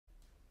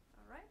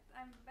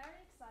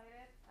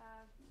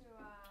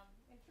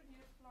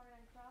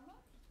Florian Krammer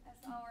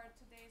as our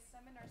today's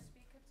seminar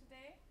speaker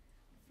today.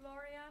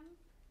 Florian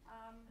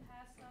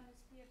has done his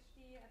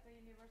PhD at the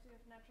University of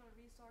Natural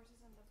Resources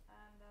and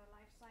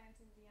Life Science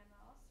in Vienna,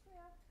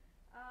 Austria.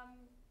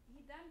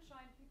 He then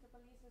joined Peter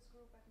Palese's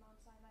group at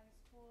Mount Sinai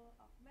School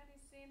of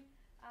Medicine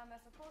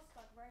as a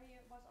postdoc, where he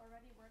was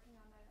already working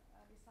on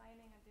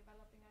designing and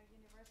developing a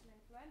universal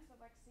influenza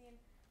vaccine,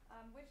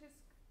 which is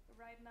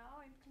right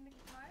now in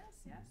clinical trials.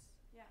 Yes?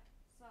 Yeah.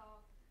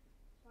 So,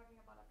 talking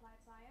about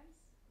applied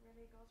science,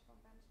 really goes from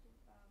bench to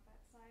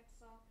bedside.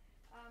 So,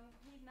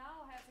 he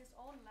now has his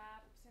own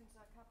lab since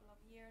a couple of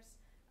years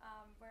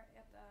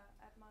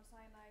at Mount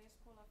Sinai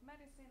School of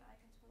Medicine,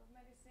 Icahn School of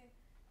Medicine,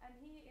 and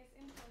he is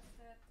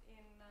interested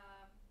in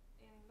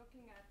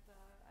looking at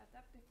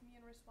adaptive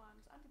immune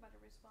response, antibody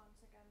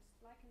response against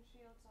glycan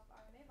shields of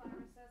RNA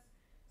viruses.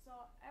 So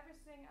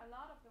a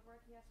lot of the work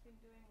he has been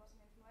doing was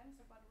in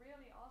influenza, but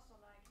really also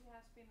he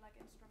has been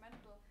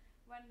instrumental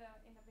when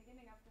in the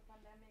beginning of the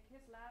pandemic,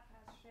 his lab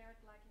has shared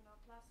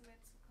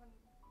plasmids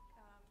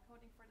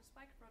coding for the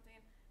spike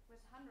protein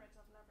with hundreds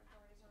of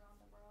laboratories around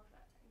the world,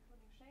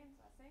 including Shane's,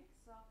 I think.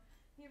 So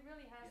he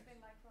really has been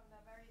from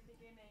the very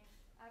beginning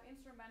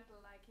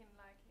instrumental in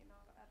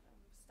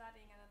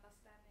studying and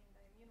understanding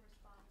the immune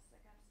response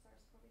against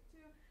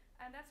SARS-CoV-2,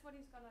 and that's what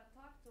he's going to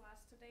talk to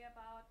us today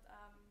about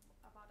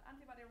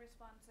antibody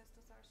responses to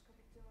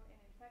SARS-CoV-2 in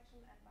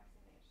infection and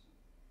vaccination.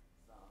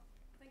 So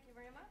thank you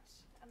very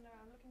much, and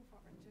I'm looking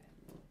forward to it.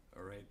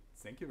 All right,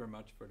 thank you very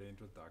much for the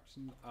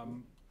introduction.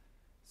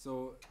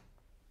 So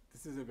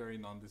this is a very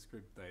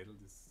nondescript title.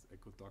 I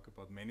could talk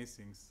about many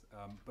things,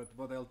 but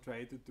what I'll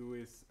try to do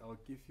is I'll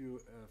give you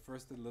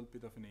first a little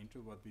bit of an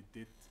intro what we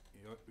did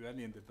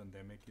early in the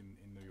pandemic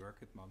in New York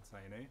at Mount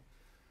Sinai.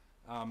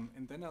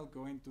 And then I'll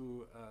go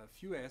into a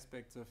few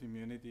aspects of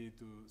immunity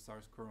to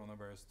SARS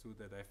coronavirus 2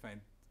 that I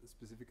find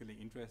specifically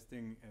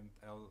interesting, and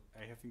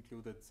I have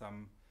included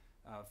some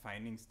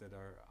findings that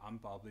are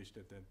unpublished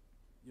that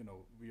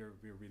we're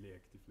really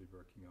actively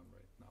working on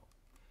right now.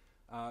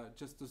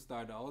 Just to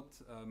start out,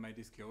 my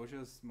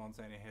disclosures, Mount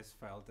Sinai has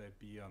filed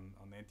IP on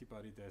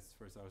antibody tests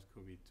for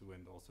SARS-CoV-2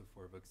 and also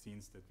for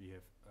vaccines that we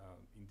have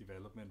in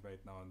development right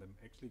now, and I'm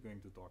actually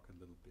going to talk a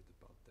little bit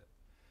about that.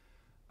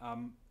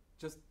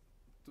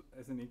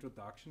 As an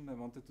introduction, I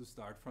wanted to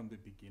start from the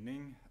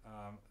beginning.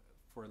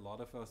 For a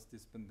lot of us,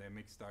 this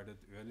pandemic started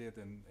earlier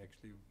than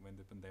actually when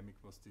the pandemic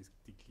was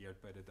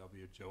declared by the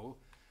WHO.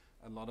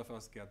 A lot of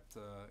us got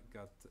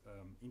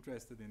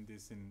interested in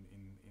this in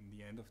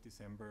the end of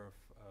December of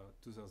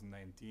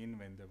 2019,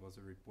 when there was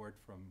a report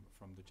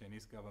from the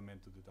Chinese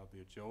government to the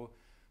WHO,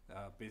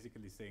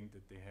 basically saying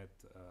that they had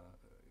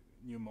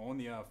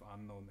pneumonia of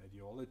unknown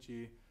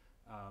etiology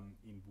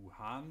in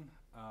Wuhan,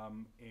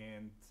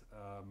 and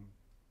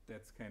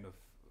that's kind of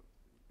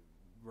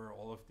where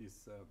all of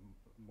this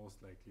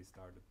most likely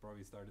started.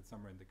 Probably started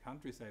somewhere in the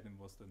countryside and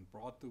was then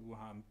brought to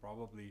Wuhan,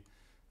 probably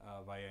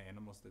via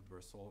animals that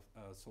were sold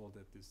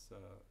at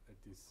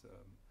this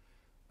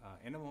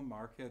animal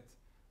market,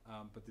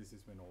 but this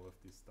is when all of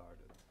this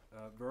started.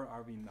 Where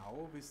are we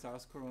now with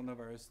SARS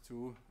coronavirus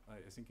 2?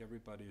 I think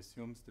everybody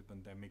assumes the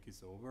pandemic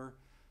is over.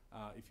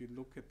 If you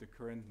look at the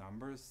current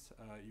numbers,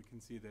 you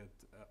can see that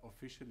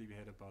officially we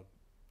had about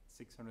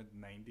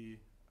 690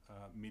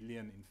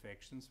 million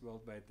infections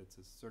worldwide. That's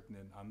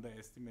certainly an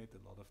underestimate.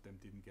 A lot of them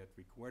didn't get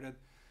recorded.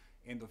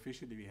 And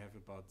officially we have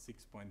about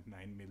 6.9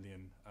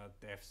 million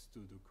deaths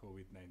due to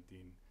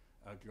COVID-19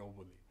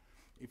 globally.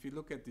 If you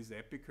look at these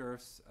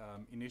epicurves,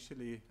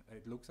 initially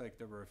it looks like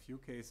there were a few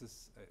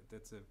cases.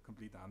 That's a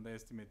complete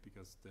underestimate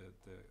because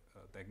the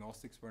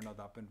diagnostics were not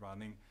up and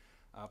running.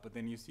 But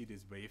then you see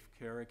this wave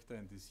character,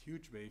 and this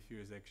huge wave here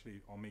is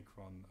actually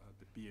Omicron,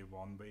 the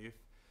BA1 wave,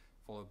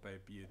 followed by a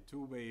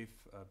BA2 wave,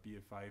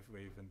 BA5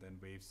 wave, and then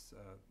waves.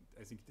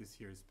 I think this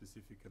here is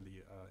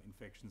specifically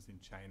infections in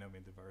China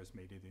when the virus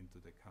made it into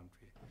the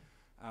country.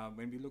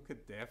 When we look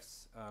at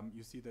deaths,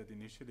 you see that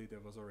initially there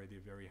was already a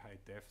very high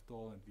death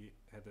toll, and we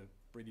had a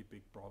pretty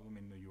big problem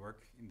in New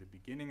York in the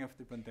beginning of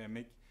the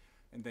pandemic.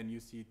 And then you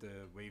see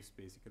the waves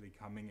basically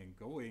coming and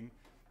going.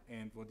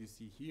 And what you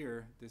see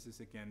here, this is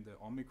again the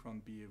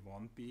Omicron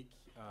BA1 peak,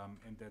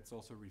 and that's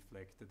also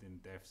reflected in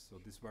deaths.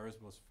 So this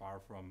virus was far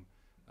from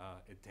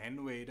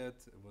attenuated.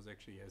 It was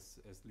actually as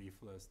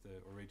lethal as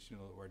the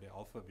original or the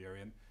alpha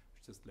variant,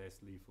 which is just less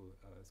lethal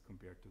as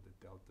compared to the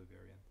delta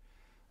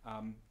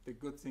variant. The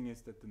good thing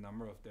is that the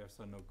number of deaths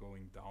are not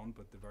going down,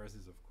 but the virus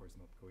is of course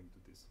not going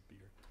to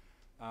disappear.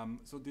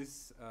 So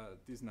this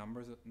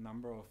number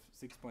of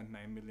 6.9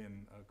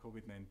 million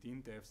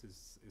COVID-19 deaths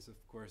is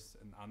of course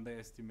an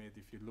underestimate.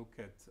 If you look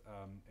at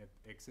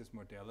excess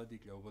mortality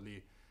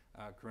globally,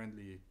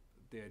 currently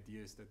the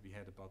idea is that we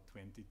had about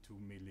 22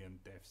 million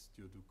deaths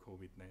due to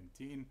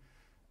COVID-19,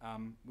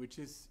 which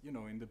is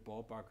in the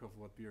ballpark of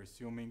what we are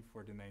assuming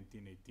for the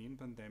 1918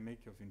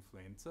 pandemic of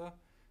influenza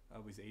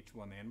with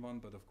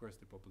H1N1, but of course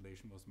the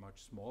population was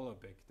much smaller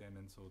back then,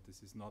 and so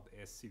this is not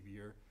as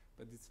severe,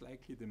 but it's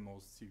likely the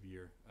most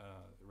severe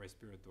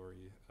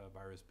respiratory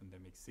virus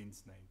pandemic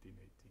since 1918.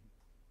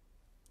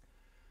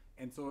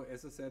 And so,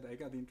 as I said, I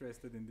got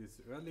interested in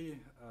this early,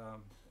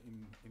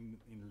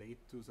 in late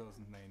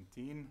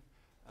 2019,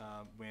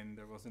 when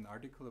there was an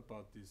article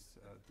about these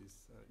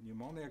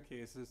pneumonia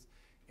cases,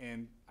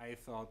 and I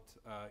thought,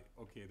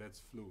 okay,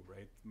 that's flu,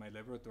 right? My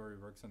laboratory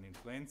works on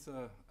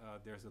influenza.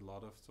 There's a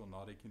lot of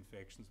zoonotic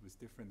infections with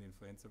different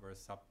influenza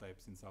virus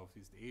subtypes in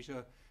Southeast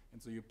Asia,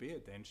 and so you pay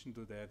attention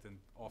to that, and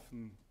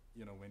often,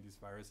 you know, when these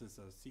viruses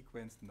are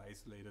sequenced and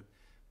isolated,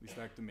 we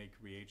start to make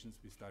reagents,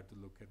 we start to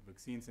look at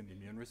vaccines and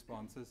immune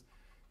responses.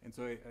 And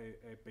so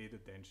I paid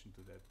attention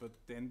to that. But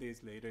 10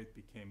 days later, it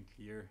became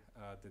clear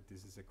that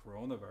this is a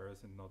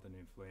coronavirus and not an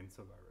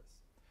influenza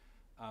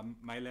virus.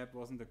 My lab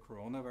wasn't a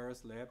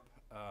coronavirus lab.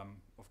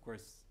 Of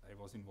course,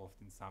 I was involved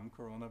in some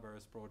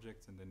coronavirus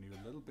projects, and I knew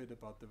a little bit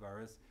about the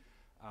virus.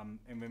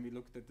 And when we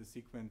looked at the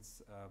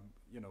sequence,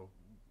 you know,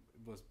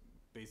 it was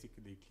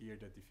basically clear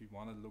that if you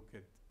want to look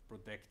at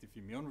protective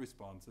immune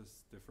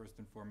responses, the first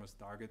and foremost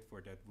target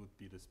for that would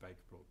be the spike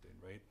protein,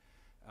 right?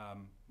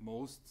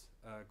 Most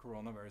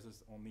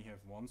coronaviruses only have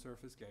one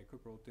surface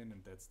glycoprotein,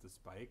 and that's the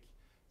spike.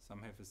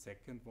 Some have a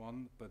second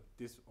one, but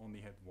this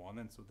only had one,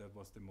 and so that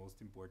was the most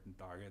important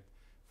target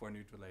for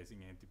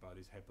neutralizing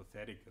antibodies,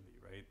 hypothetically,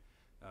 right?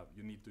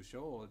 You need to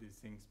show all these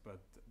things,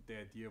 but the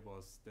idea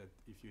was that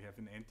if you have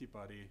an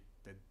antibody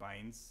that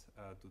binds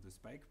to the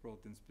spike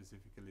protein,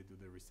 specifically to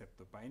the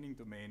receptor binding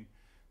domain,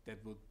 that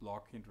would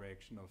block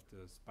interaction of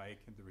the spike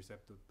and the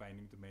receptor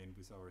binding domain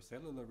with our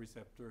cellular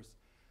receptors,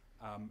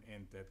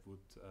 and that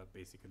would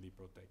basically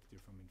protect you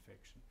from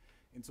infection.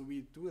 And so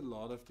we do a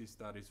lot of these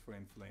studies for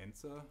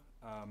influenza,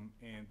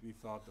 and we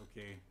thought,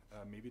 okay,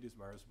 maybe this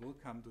virus will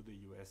come to the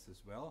US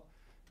as well.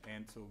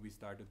 And so we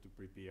started to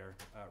prepare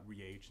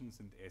reagents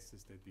and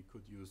assays that we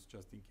could use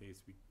just in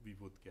case we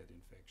would get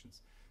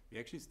infections. We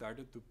actually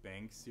started to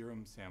bank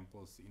serum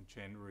samples in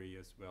January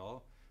as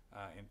well,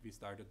 and we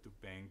started to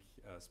bank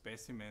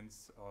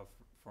specimens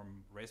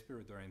from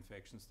respiratory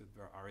infections that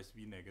were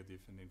RSV negative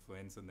and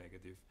influenza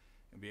negative.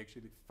 And we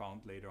actually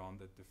found later on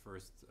that the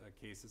first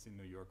cases in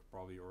New York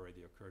probably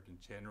already occurred in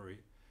January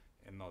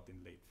and not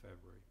in late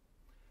February.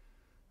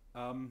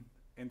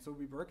 And so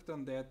we worked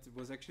on that. It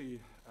was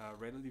actually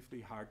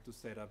relatively hard to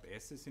set up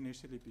assays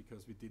initially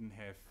because we didn't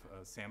have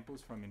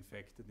samples from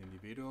infected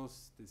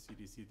individuals. The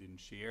CDC didn't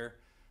share.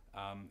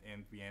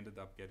 And we ended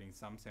up getting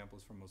some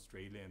samples from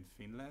Australia and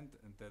Finland,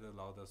 and that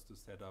allowed us to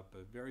set up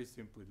a very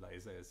simple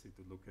ELISA assay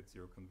to look at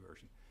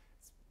seroconversion.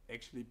 It's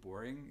actually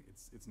boring.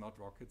 It's not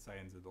rocket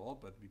science at all,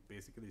 but we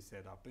basically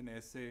set up an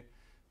assay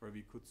where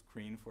we could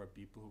screen for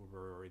people who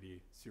were already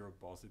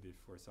seropositive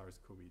for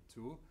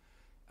SARS-CoV-2.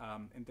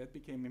 And that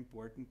became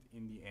important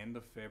in the end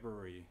of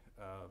February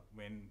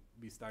when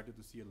we started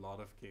to see a lot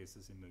of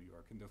cases in New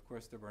York. And of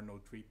course, there were no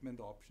treatment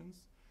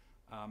options.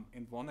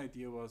 And one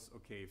idea was,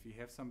 okay, if we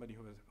have somebody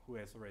who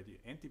has already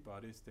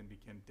antibodies, then we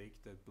can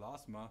take that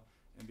plasma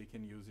and we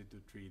can use it to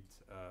treat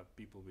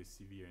people with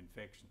severe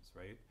infections,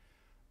 right?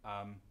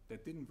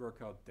 That didn't work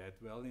out that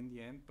well in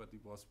the end, but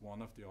it was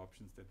one of the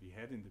options that we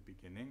had in the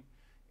beginning.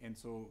 And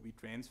so we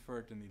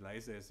transferred an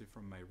ELISA assay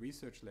from my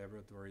research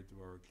laboratory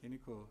to our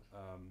clinical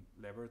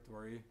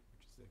laboratory,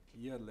 which is a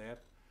CLIA lab.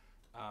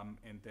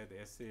 And that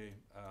assay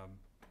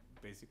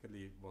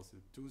basically was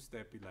a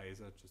two-step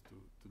ELISA just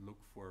to look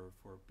for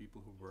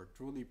people who were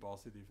truly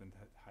positive and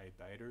had high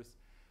titers.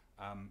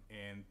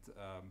 And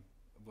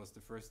it was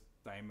the first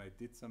time I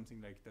did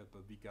something like that,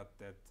 but we got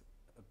that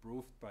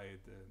approved by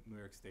the New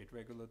York State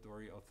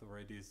regulatory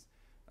authorities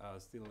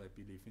still, I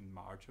believe, in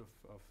March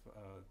of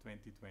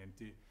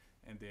 2020.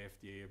 And the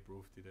FDA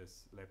approved it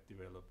as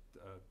lab-developed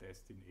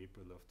test in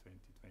April of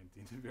 2020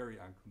 in a very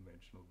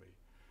unconventional way.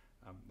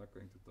 I'm not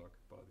going to talk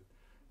about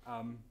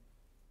it.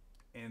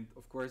 And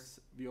of course,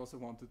 we also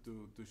wanted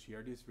to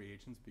share these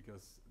reagents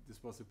because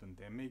this was a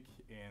pandemic,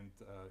 and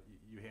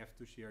you have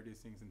to share these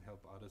things and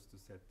help others to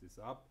set this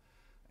up.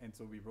 And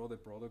so we wrote a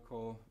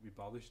protocol. We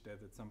published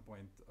that at some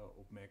point,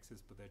 open access,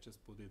 but I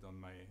just put it on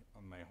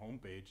my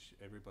homepage.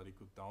 Everybody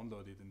could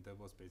download it, and that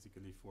was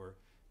basically for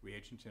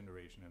reagent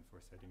generation and for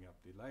setting up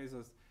the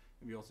ELISAs.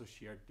 And we also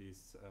shared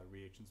these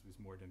reagents with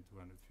more than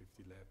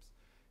 250 labs.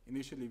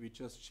 Initially, we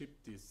just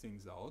shipped these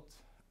things out,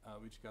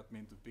 which got me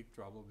into big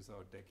trouble with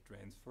our tech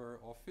transfer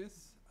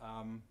office.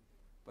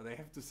 But I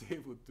have to say, I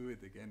would do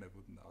it again. I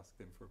wouldn't ask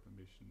them for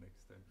permission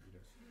next time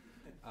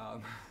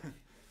either.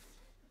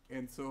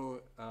 And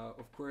so,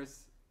 of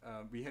course,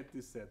 we had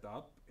this set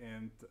up,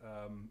 and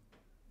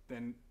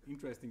then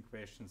interesting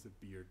questions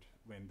appeared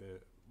when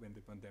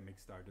the pandemic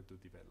started to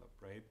develop,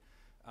 right?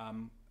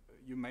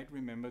 You might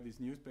remember these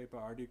newspaper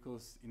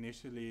articles.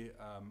 Initially,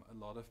 a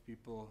lot of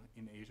people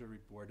in Asia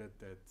reported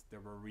that there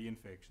were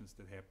reinfections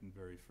that happened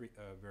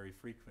very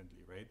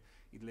frequently, right?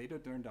 It later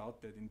turned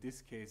out that in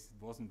this case,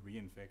 it wasn't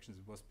reinfections,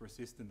 it was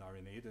persistent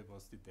RNA that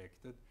was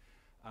detected.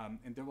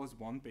 And there was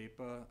one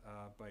paper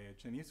by a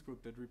Chinese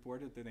group that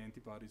reported that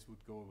antibodies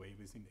would go away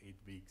within 8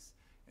 weeks.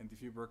 And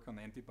if you work on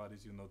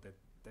antibodies, you know that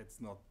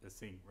that's not a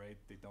thing, right?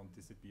 They don't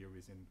disappear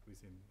within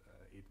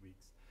 8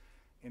 weeks.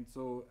 And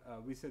so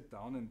we sat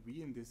down, and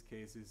we in this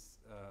case is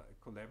a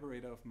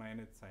collaborator of mine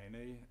at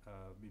Sinai,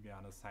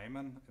 Viviana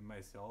Simon, and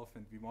myself,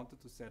 and we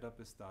wanted to set up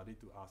a study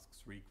to ask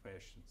 3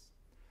 questions.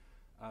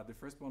 The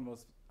first one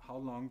was, how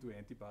long do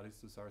antibodies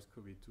to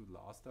SARS-CoV-2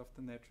 last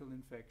after natural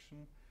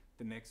infection?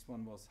 The next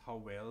one was, how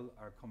well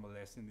are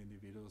convalescent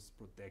individuals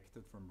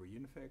protected from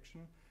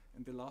reinfection?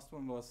 And the last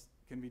one was,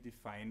 can we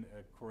define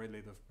a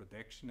correlate of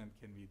protection, and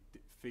can we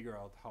figure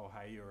out how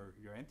high your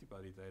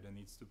antibody titer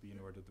needs to be in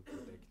order to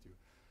protect you?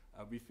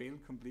 We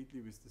failed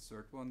completely with the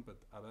third one, but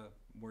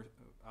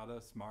other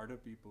smarter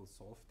people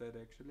solved that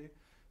actually.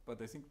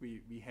 But I think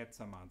we had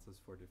some answers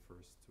for the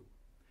first 2.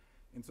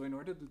 And so in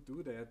order to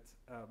do that,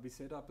 we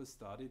set up a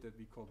study that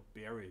we called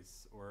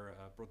BERRIES, or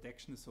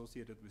Protection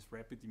Associated with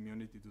Rapid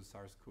Immunity to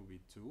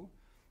SARS-CoV-2.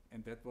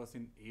 And that was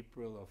in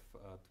April of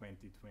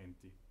 2020.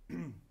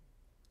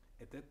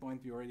 At that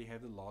point, we already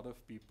had a lot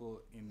of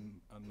people in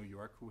New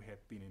York who had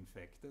been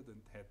infected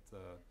and had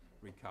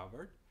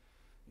recovered,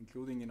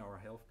 including in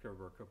our healthcare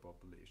worker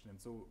population. And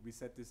so we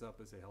set this up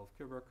as a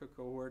healthcare worker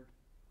cohort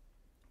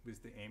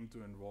with the aim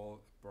to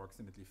enroll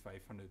approximately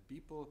 500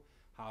 people,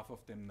 half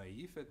of them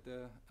naive at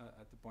the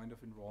point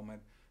of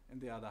enrollment, and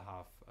the other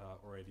half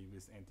already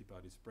with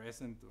antibodies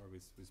present or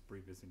with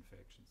previous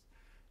infections.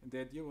 And the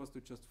idea was to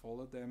just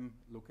follow them,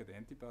 look at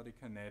antibody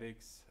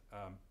kinetics.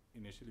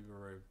 Initially, we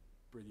were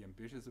pretty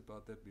ambitious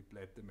about that. We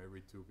bled them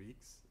every 2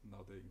 weeks. Now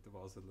the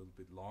intervals are a little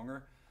bit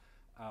longer.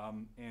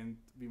 And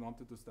we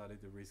wanted to study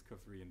the risk of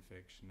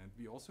reinfection. And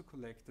we also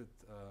collected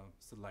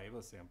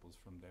saliva samples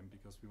from them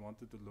because we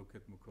wanted to look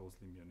at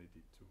mucosal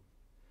immunity too.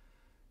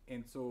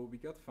 And so we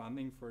got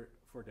funding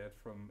for that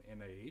from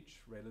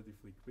NIH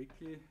relatively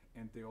quickly.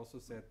 And they also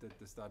said that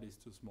the study is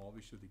too small,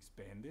 we should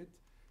expand it.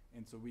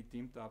 And so we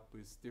teamed up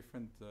with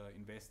different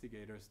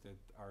investigators that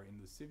are in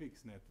the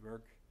civics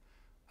network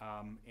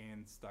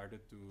and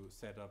started to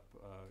set up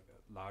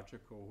larger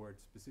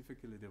cohorts,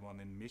 specifically the one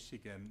in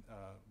Michigan,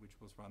 which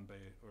was run by,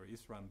 or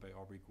is run by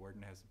Aubrey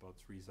Gordon, has about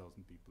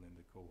 3,000 people in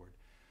the cohort.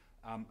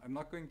 I'm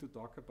not going to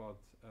talk about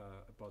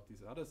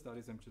these other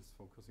studies, I'm just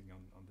focusing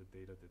on the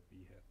data that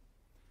we had.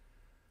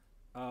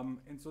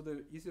 And so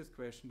the easiest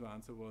question to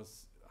answer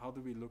was, how do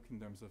we look in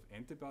terms of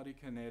antibody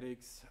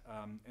kinetics?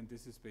 And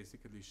this is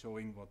basically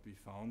showing what we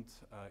found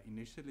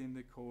initially in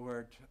the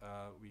cohort.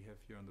 We have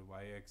here on the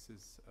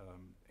y-axis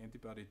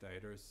antibody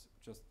titers,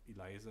 just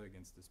ELISA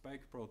against the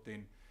spike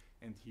protein,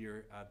 and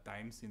here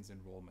time since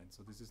enrollment.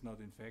 So this is not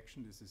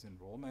infection, this is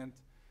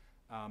enrollment.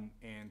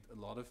 And a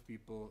lot of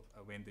people,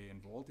 when they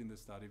enrolled in the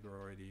study, were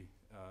already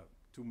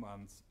 2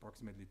 months,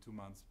 approximately 2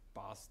 months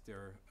past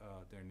their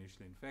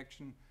initial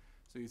infection.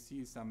 So you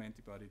see some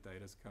antibody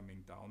titers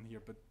coming down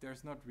here, but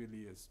there's not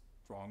really a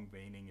strong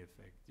waning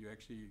effect. You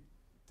actually,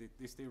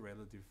 they stay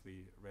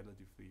relatively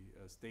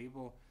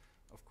stable.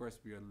 Of course,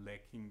 we are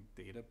lacking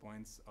data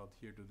points out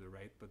here to the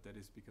right, but that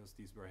is because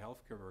these were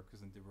healthcare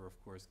workers and they were,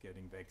 of course,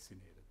 getting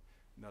vaccinated.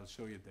 And I'll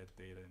show you that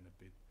data in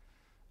a bit.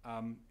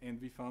 And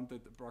we found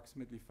that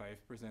approximately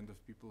 5%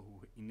 of people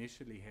who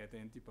initially had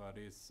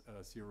antibodies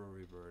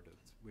seroreverted,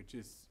 which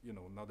is,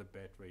 not a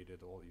bad rate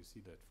at all. You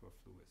see that for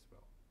flu as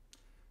well.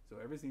 So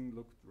everything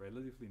looked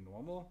relatively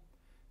normal.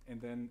 And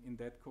then in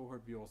that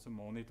cohort, we also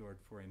monitored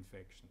for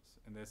infections.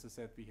 And as I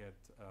said, we had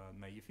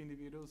naive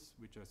individuals,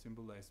 which are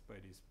symbolized by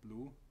these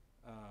blue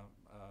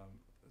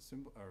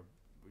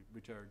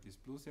which are these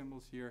blue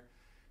symbols here.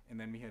 And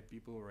then we had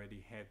people who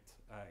already had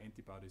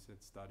antibodies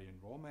at study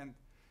enrollment.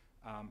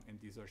 And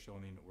these are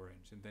shown in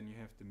orange. And then you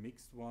have the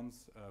mixed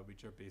ones,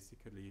 which are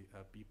basically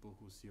people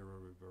who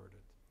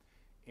seroreverted.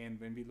 And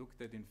when we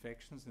looked at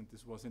infections, and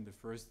this was in the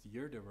first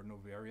year, there were no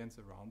variants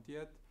around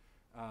yet,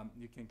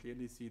 you can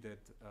clearly see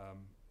that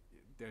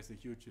there's a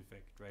huge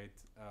effect, right?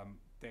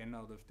 10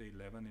 out of the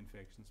 11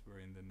 infections were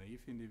in the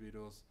naive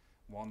individuals.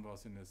 1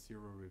 was in a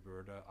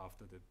seroreverter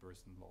after that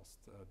person lost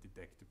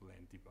detectable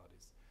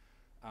antibodies.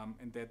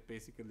 And that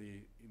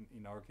basically,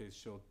 in our case,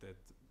 showed that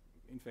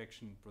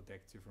infection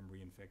protects you from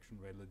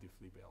reinfection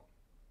relatively well.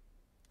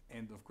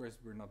 And of course,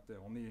 we were not the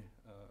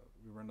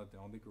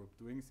only group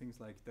doing things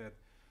like that.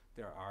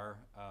 There are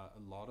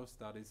a lot of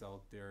studies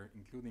out there,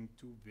 including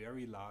 2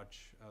 very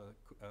large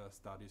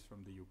studies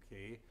from the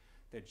UK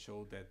that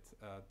show that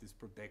this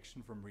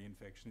protection from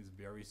reinfection is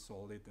very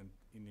solid and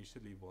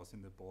initially was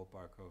in the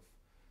ballpark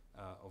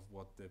of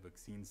what the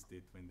vaccines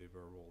did when they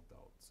were rolled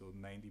out. So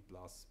 90+%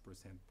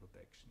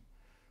 protection.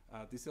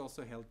 This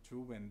also held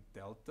true when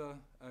Delta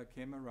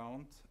came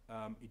around.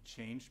 It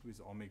changed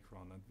with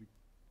Omicron, and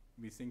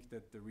we think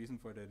that the reason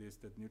for that is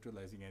that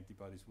neutralizing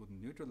antibodies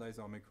wouldn't neutralize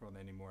Omicron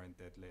anymore, and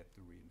that led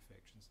to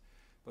reinfections.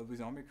 But with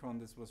Omicron,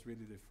 this was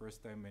really the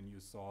first time when you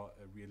saw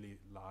a really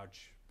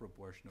large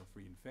proportion of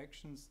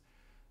reinfections.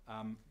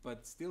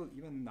 But still,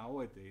 even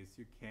nowadays,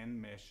 you can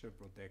measure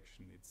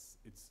protection.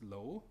 It's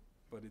low,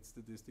 but it's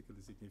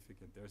statistically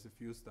significant. There's a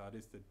few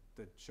studies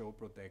that show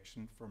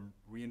protection from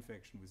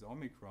reinfection with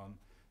Omicron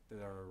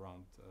that are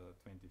around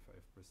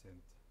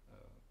 25%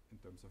 in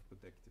terms of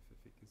protective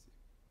efficacy.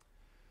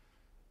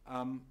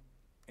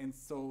 And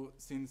so,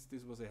 since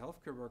this was a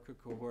healthcare worker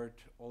cohort,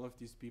 all of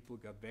these people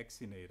got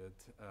vaccinated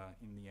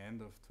in the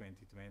end of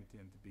 2020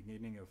 and the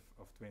beginning of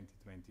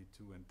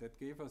 2022, and that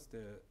gave us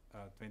the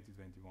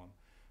 2021,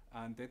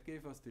 and that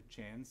gave us the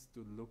chance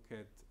to look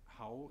at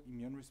how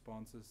immune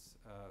responses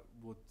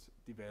would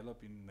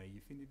develop in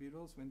naive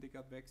individuals when they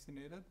got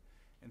vaccinated,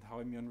 and how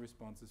immune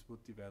responses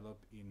would develop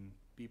in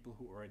people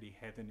who already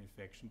had an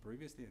infection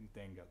previously and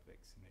then got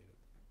vaccinated.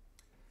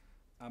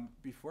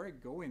 Before I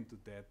go into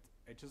that,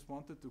 I just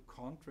wanted to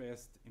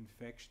contrast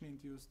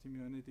infection-induced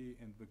immunity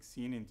and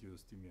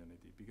vaccine-induced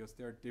immunity, because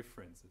there are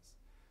differences.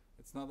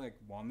 It's not like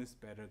one is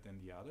better than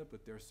the other,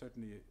 but there are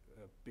certainly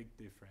big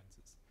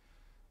differences.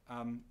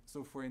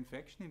 So for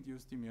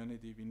infection-induced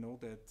immunity, we know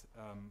that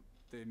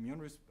the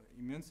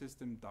immune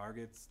system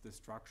targets the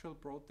structural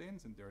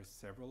proteins, and there are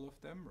several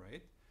of them,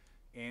 right?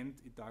 And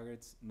it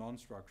targets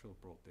non-structural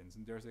proteins,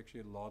 and there's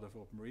actually a lot of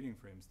open reading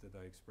frames that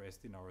are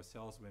expressed in our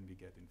cells when we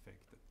get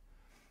infected.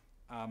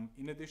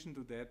 In addition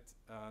to that,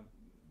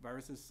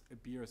 viruses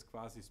appear as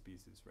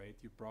quasi-species, right?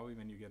 You probably,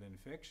 when you get an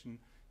infection,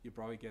 you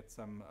probably get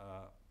some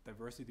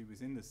diversity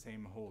within the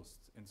same host.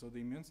 And so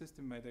the immune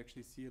system might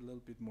actually see a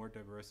little bit more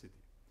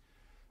diversity.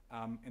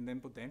 And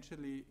then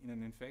potentially in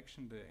an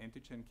infection, the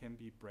antigen can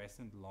be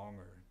present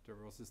longer. There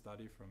was a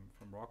study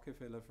from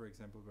Rockefeller, for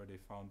example, where they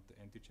found the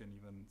antigen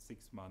even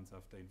 6 months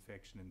after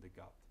infection in the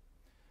gut.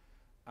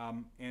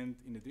 And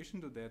in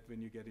addition to that,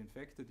 when you get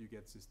infected, you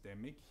get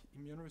systemic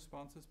immune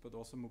responses, but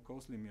also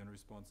mucosal immune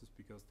responses,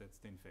 because that's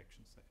the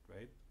infection site,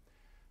 right?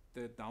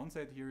 The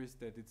downside here is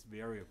that it's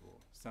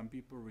variable. Some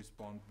people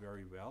respond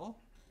very well,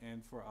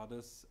 and for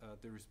others,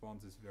 the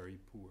response is very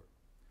poor.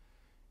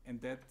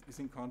 And that is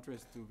in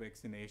contrast to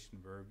vaccination,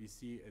 where we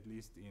see, at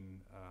least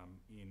in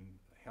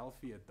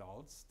healthy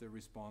adults, the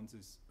response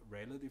is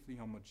relatively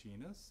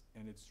homogeneous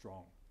and it's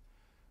strong.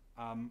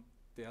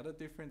 The other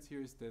difference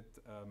here is that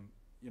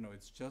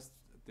it's just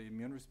the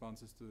immune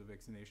responses to the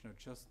vaccination are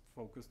just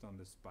focused on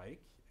the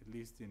spike, at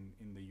least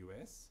in the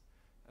US.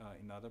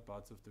 In other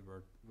parts of the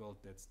world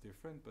that's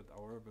different, but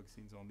our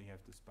vaccines only have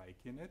the spike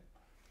in it.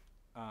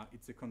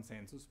 It's a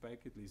consensus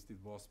spike, at least it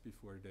was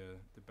before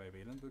the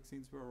bivalent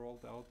vaccines were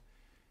rolled out.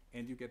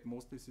 And you get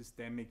mostly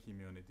systemic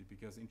immunity,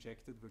 because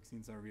injected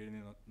vaccines are really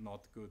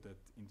not good at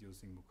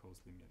inducing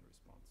mucosal immune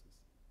responses.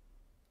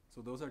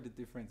 So those are the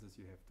differences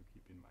you have to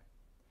keep in mind.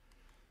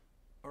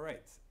 All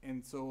right,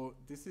 and so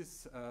this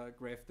is a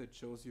graph that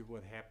shows you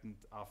what happened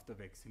after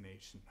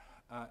vaccination.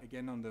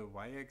 Again, on the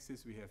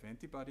y-axis, we have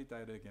antibody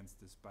titer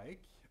against the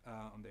spike.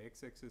 On the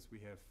x-axis, we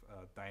have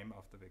time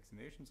after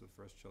vaccination, so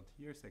first shot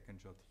here, second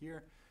shot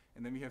here.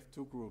 And then we have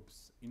two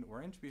groups. In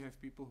orange, we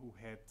have people who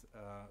had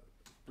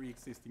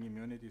pre-existing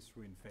immunity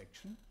through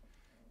infection.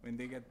 When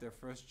they get their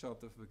first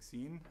shot of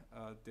vaccine,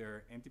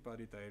 their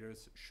antibody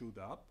titers shoot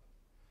up.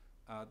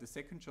 The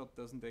second shot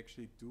doesn't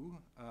actually do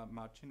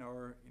much in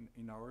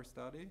our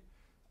study.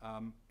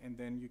 And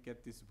then you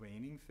get this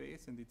waning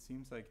phase, and it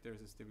seems like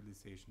there's a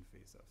stabilization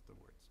phase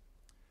afterwards.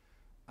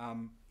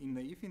 In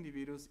naive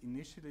individuals,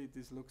 initially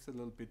this looks a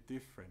little bit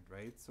different,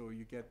 right? So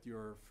you get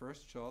your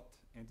first shot,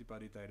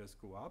 antibody titers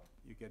go up.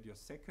 You get your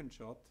second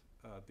shot,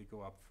 they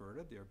go up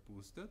further, they're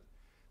boosted.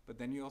 But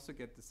then you also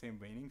get the same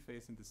waning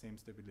phase and the same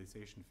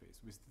stabilization phase,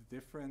 with the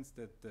difference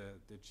that the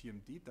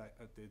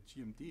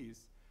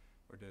GMDs,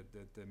 or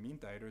the mean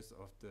titers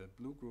of the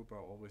blue group,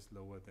 are always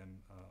lower than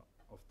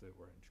of the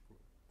orange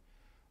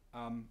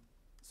group.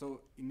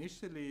 So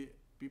initially,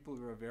 people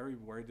were very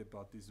worried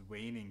about this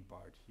waning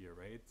part here,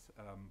 right?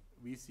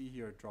 We see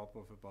here a drop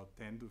of about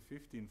 10 to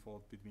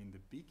 15-fold between the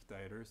peak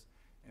titers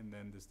and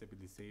then the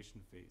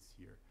stabilization phase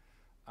here.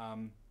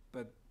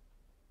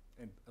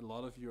 And a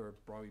lot of you are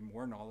probably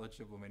more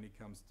knowledgeable when it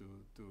comes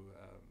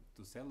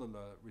to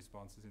cellular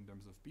responses in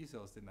terms of B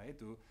cells than I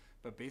do,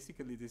 but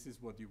basically this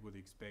is what you would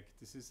expect.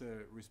 This is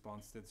a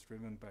response that's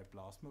driven by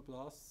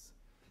plasmablasts,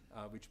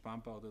 which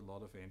pump out a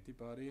lot of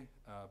antibody,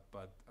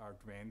 but are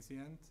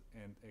transient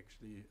and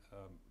actually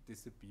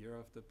disappear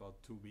after about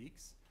 2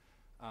 weeks.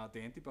 The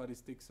antibody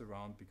sticks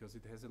around because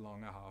it has a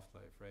longer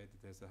half-life, right?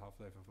 It has a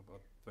half-life of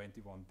about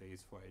 21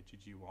 days for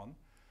IgG1.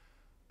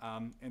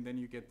 And then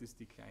you get this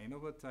decline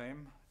over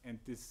time, and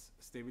this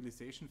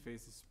stabilization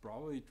phase is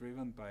probably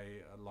driven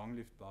by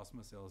long-lived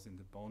plasma cells in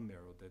the bone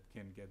marrow that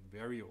can get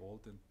very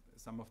old, and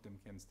some of them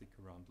can stick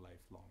around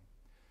lifelong.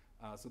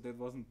 So that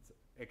wasn't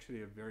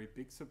actually a very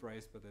big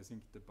surprise, but I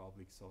think the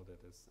public saw that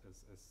as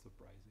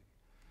surprising.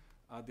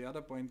 The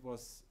other point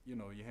was, you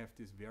have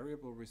this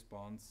variable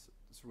response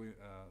through,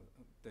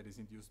 that is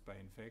induced by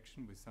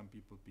infection, with some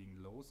people being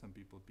low, some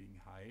people being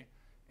high.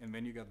 And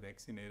when you got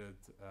vaccinated,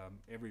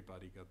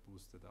 everybody got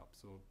boosted up.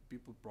 So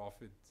people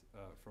profit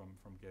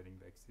from getting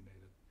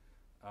vaccinated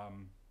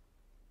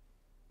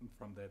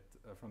from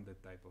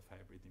that type of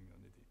hybrid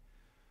immunity.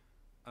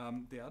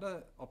 The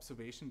other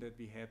observation that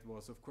we had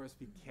was, of course,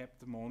 we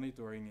kept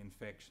monitoring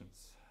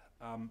infections.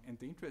 And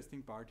the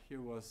interesting part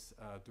here was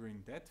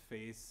during that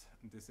phase,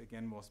 and this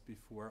again was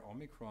before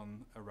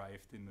Omicron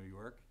arrived in New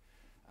York,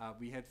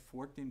 we had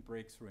 14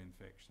 breakthrough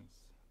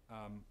infections,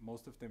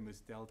 most of them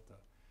with Delta.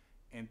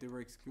 and they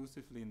were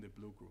exclusively in the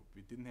blue group.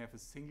 We didn't have a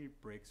single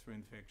breakthrough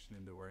infection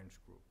in the orange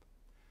group.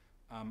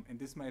 And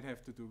this might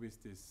have to do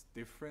with this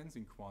difference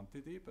in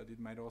quantity, but it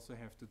might also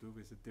have to do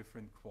with a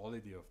different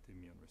quality of the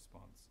immune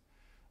response.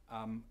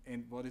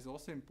 And what is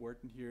also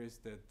important here is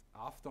that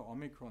after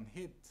Omicron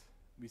hit,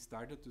 we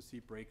started to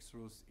see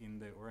breakthroughs in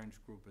the orange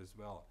group as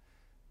well.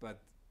 But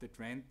the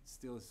trend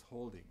still is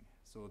holding.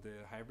 So the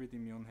hybrid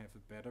immune have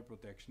a better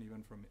protection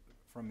even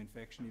from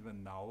infection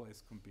even now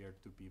as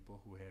compared to people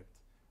who had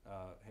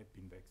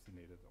been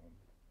vaccinated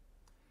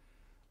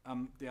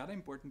only. The other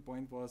important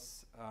point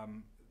was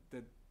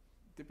that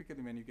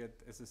typically when you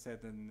get, as I said,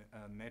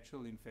 a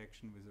natural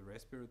infection with a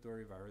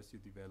respiratory virus, you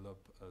develop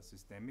a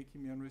systemic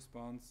immune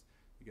response.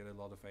 You get a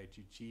lot of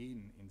IgG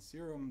in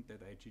serum.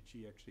 That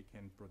IgG actually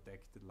can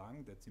protect the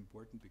lung. That's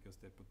important because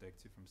that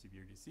protects you from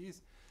severe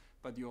disease.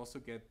 But you also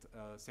get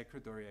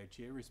secretory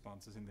IgA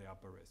responses in the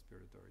upper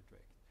respiratory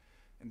tract.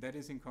 And that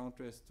is in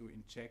contrast to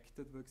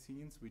injected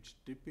vaccines, which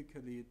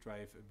typically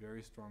drive a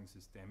very strong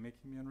systemic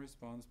immune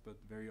response, but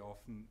very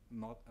often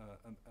not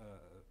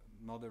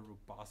a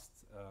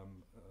robust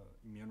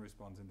immune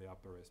response in the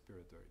upper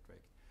respiratory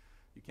tract.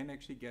 You can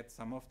actually get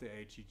some of the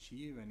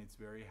IgG when it's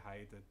very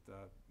high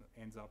that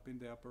ends up in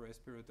the upper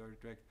respiratory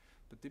tract,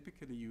 but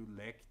typically you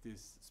lack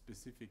this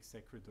specific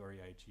secretory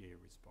IgA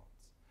response.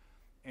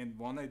 And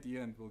one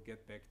idea, and we'll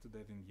get back to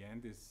that in the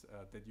end, is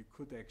that you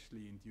could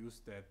actually induce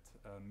that,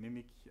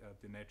 mimic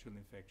the natural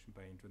infection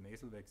by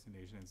intranasal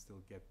vaccination and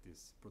still get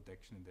this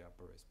protection in the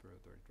upper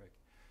respiratory tract.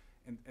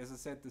 And as I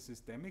said, the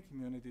systemic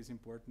immunity is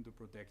important to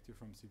protect you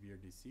from severe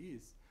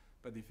disease,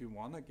 but if you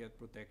want to get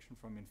protection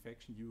from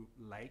infection, you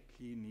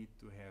likely need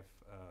to have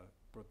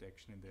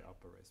protection in the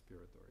upper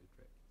respiratory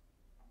tract.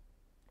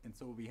 And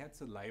so we had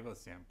saliva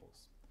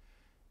samples.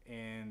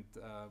 And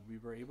we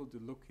were able to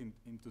look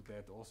into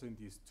that also in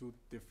these two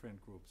different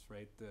groups,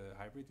 right? The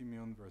hybrid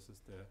immune versus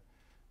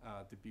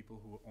the people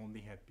who only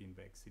had been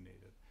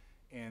vaccinated.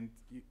 And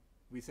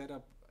we set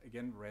up,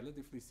 again,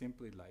 relatively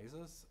simple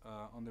ELISAs.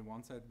 On the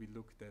one side, we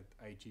looked at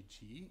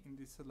IgG in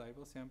these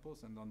saliva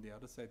samples, and on the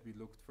other side, we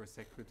looked for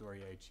secretory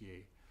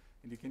IgA.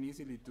 And you can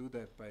easily do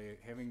that by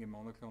having a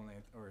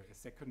monoclonal or a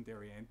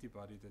secondary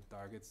antibody that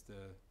targets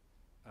the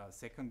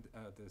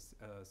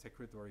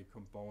secretory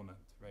component,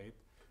 right?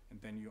 And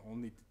then you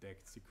only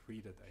detect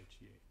secreted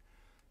IgA.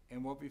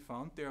 And what we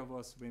found there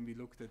was when we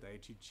looked at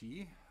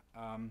IgG,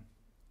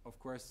 of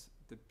course,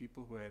 the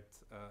people who had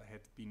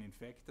been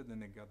infected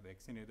and then got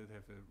vaccinated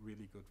have a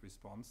really good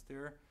response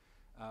there.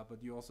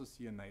 But you also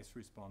see a nice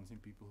response in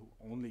people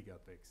who only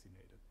got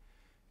vaccinated.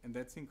 And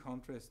that's in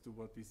contrast to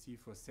what we see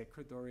for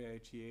secretory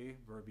IgA,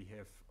 where we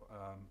have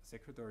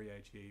secretory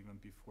IgA even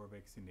before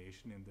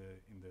vaccination in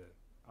the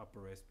upper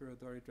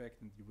respiratory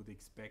tract, and you would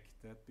expect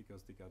that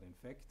because they got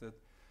infected.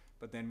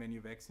 But then when you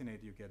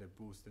vaccinate, you get a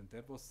boost, and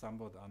that was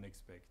somewhat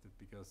unexpected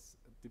because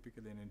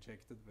typically an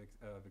injected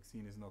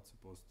vaccine is not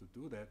supposed to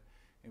do that.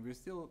 And we're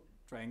still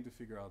trying to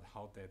figure out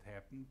how that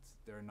happened.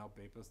 There are now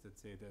papers that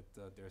say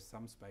that there's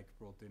some spike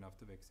protein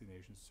after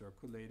vaccination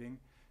circulating,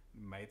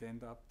 might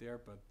end up there,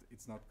 but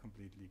it's not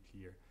completely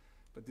clear.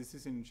 But this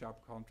is in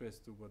sharp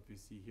contrast to what we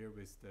see here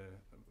with the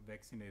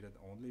vaccinated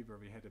only, where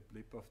we had a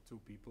blip of 2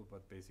 people,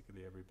 but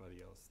basically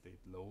everybody else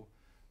stayed low,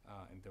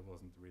 and there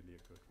wasn't really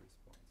a good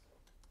response.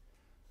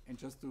 And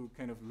just to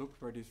kind of look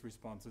where these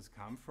responses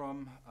come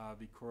from,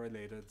 we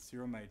correlated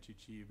serum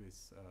IgG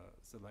with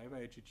saliva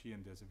IgG,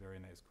 and there's a very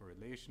nice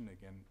correlation,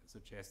 again,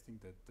 suggesting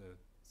that the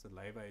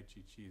saliva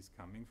IgG is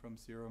coming from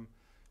serum,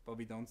 but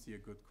we don't see a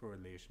good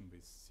correlation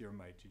with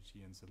serum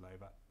IgG and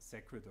saliva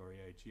secretory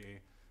IgA,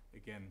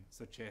 again,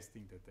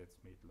 suggesting that that's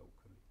made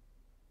locally.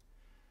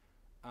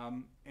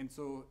 And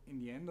so in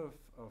the end of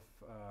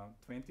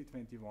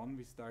 2021,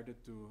 we started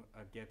to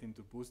get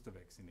into booster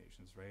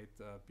vaccinations, right?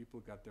 People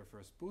got their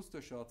first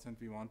booster shots, and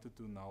we wanted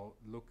to now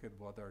look at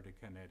what are the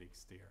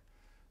kinetics there.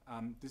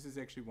 This is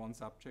actually one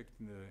subject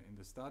in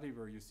the study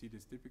where you see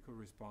this typical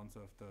response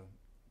of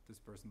this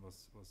person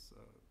was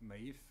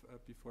naive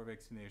before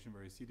vaccination,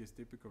 where you see this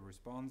typical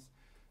response.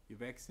 You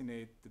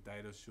vaccinate, the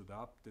titers shoot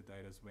up, the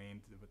titers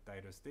waned, the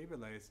titers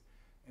stabilize,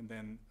 and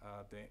then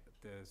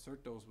the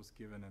third dose was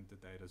given and the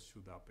titers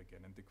shoot up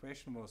again. And the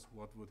question was,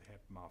 what would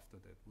happen after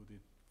that? Would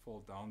it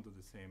fall down to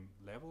the same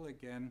level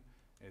again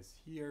as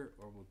here,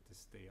 or would this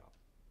stay up?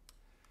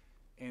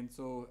 And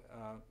so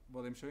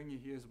what I'm showing you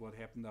here is what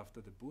happened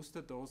after the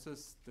booster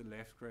doses. The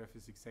left graph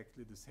is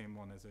exactly the same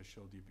one as I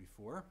showed you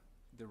before.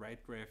 The right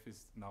graph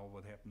is now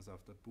what happens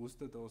after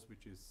booster dose,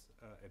 which is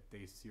at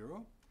day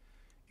 0.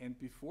 And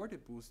before the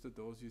booster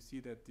dose, you see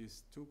that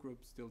these two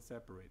groups still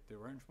separate. The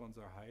orange ones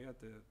are higher,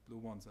 the blue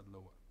ones are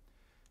lower.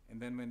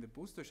 And then when the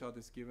booster shot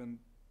is given,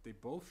 they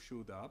both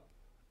shoot up,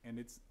 and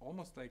it's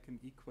almost like an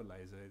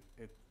equalizer,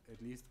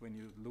 at least when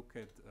you look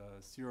at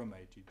serum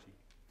IgG.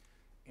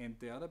 And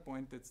the other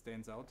point that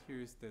stands out here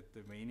is that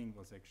the waning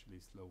was actually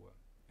slower,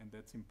 and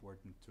that's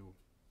important too.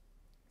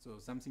 So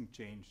something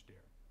changed there.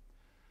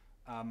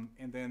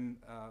 And then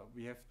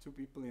we have 2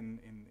 people in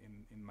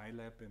my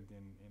lab and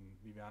in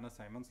Viviana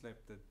Simon's lab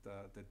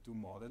that do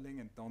modeling,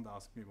 and don't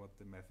ask me what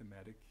the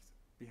mathematics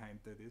behind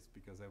that is,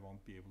 because I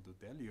won't be able to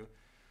tell you.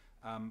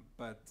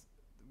 But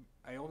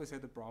I always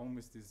had a problem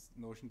with this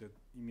notion that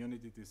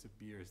immunity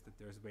disappears, that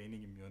there's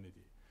waning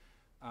immunity.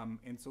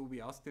 And so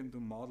we asked them to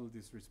model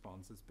these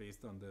responses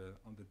based on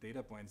the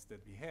data points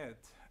that we had.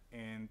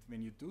 And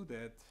when you do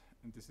that,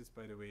 and this is,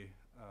 by the way,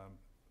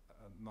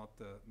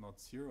 not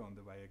zero on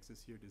the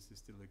y-axis here, this is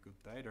still a good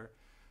titer,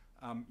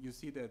 you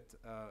see that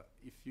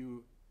if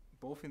you,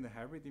 both in the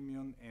hybrid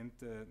immune and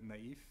the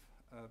naive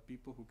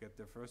people who get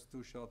their first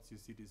 2 shots, you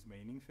see this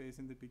waning phase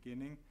in the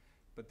beginning,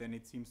 but then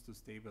it seems to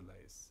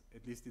stabilize.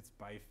 At least it's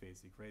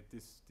biphasic, right?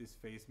 This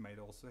phase might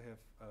also have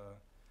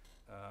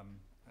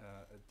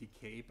a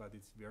decay, but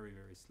it's very,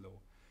 very slow.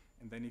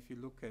 And then if you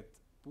look at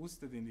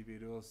boosted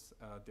individuals,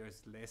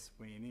 there's less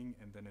waning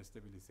and then a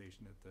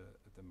stabilization at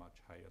a much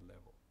higher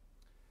level.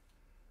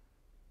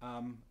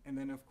 And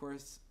then, of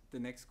course, the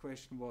next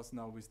question was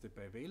now with the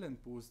bivalent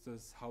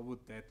boosters, how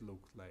would that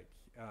look like?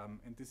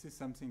 And this is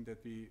something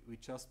that we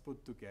just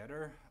put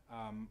together.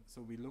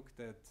 So we looked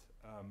at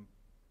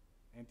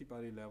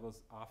antibody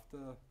levels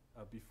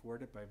before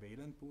the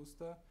bivalent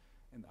booster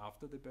and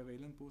after the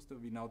bivalent booster.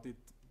 We now did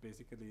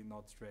basically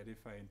not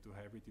stratify into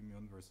hybrid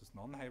immune versus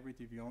non-hybrid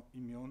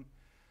immune.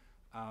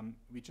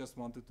 We just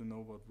wanted to know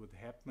what would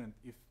happen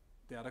if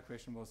the other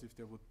question was if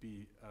there would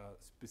be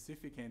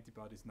specific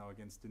antibodies now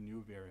against the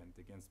new variant,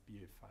 against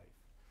BA.5.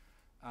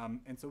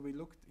 And so we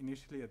looked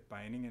initially at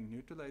binding and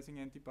neutralizing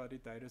antibody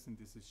titers, and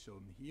this is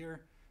shown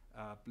here.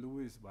 Blue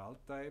is wild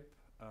type,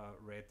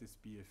 red is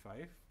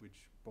BA.5,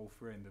 which both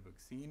were in the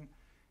vaccine.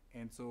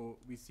 And so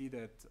we see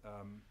that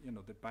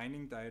the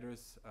binding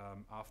titers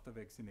after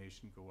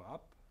vaccination go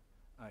up.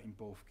 In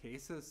both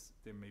cases,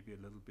 they may be a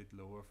little bit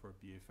lower for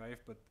BA.5,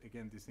 but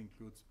again, this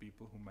includes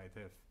people who might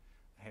have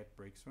had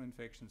breakthrough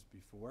infections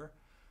before.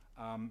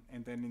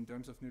 And then in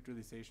terms of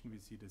neutralization, we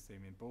see the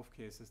same. In both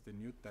cases, the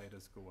neut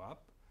titers go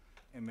up.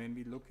 And when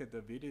we look at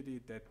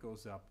avidity, that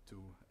goes up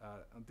too.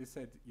 On this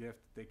side, you have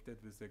to take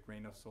that with a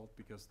grain of salt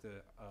because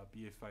the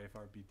BA.5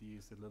 RBD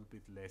is a little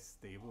bit less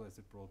stable as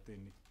a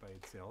protein by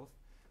itself.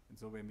 And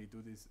so when we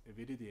do these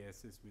avidity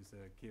assays with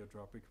a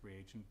chaotropic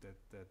reagent,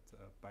 that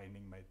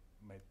binding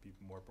might be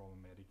more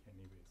problematic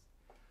anyways.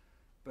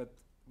 But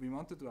we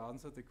wanted to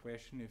answer the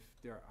question if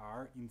there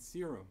are in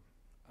serum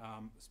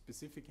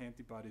specific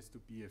antibodies to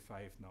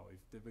BA.5 now, if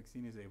the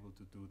vaccine is able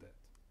to do that.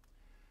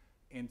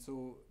 And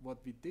so what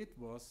we did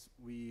was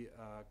we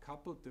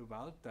coupled the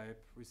wild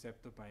type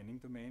receptor binding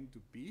domain to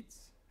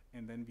beads,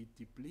 and then we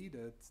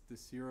depleted the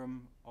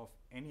serum of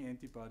any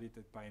antibody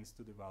that binds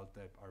to the wild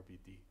type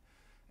RBD.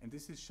 And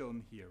this is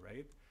shown here,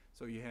 right?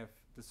 So you have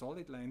the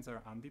solid lines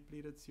are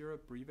undepleted sera,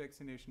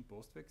 pre-vaccination,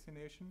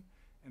 post-vaccination,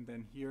 and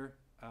then here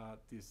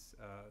these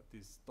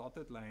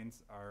dotted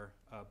lines are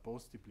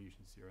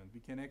post-depletion sera. And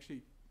we can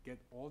actually get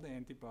all the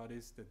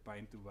antibodies that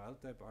bind to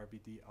wild type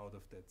RBD out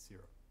of that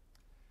sera.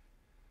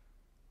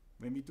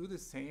 When we do the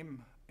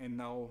same and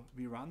now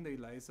we run the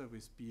ELISA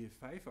with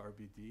BA.5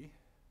 RBD,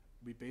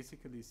 we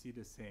basically see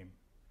the same.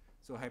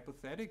 So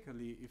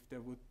hypothetically, if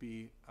there would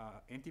be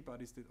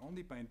antibodies that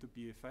only bind to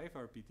BA.5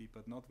 RBD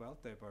but not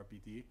wild type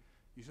RBD,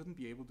 you shouldn't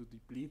be able to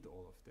deplete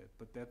all of that,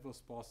 but that was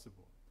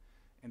possible.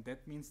 And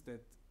that means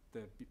that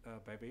the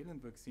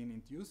bivalent vaccine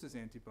induces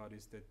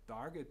antibodies that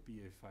target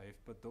BA.5,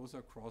 but those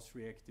are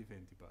cross-reactive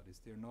antibodies.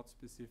 They're not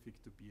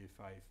specific to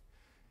BA.5.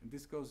 And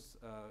this goes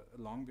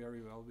along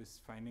very well with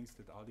findings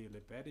that Ali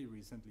El-Abadi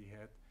recently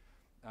had,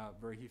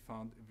 where he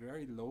found a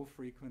very low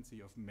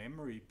frequency of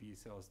memory B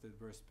cells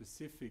that were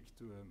specific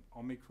to an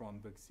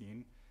Omicron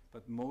vaccine,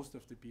 but most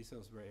of the B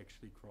cells were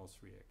actually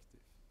cross-reactive.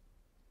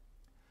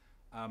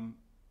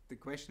 The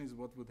question is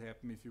what would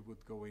happen if you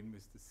would go in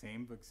with the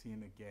same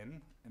vaccine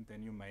again, and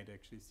then you might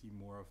actually see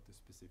more of the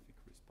specific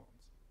response.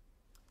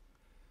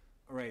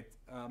 All right,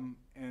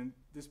 and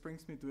this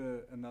brings me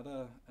to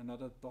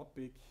another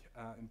topic,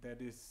 and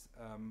that is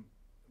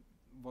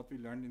what we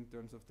learned in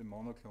terms of the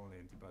monoclonal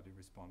antibody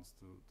response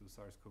to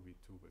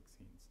SARS-CoV-2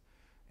 vaccines.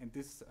 And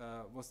this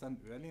was done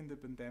early in the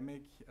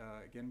pandemic,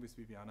 again with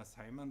Viviana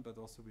Simon, but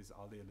also with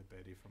Ali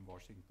El-Abadi from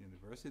Washington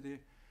University.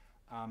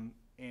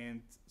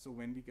 And so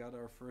when we got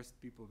our first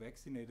people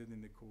vaccinated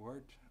in the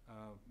cohort,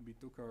 we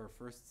took our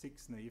first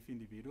 6 naive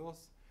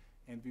individuals,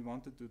 and we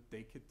wanted to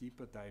take a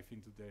deeper dive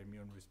into their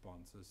immune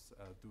responses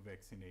to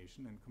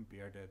vaccination and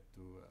compare that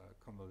to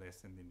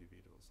convalescent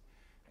individuals.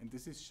 And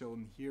this is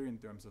shown here in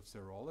terms of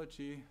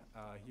serology.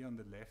 Here on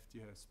the left,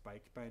 you have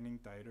spike binding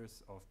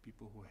titers of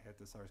people who had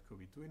the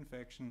SARS-CoV-2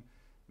 infection.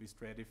 We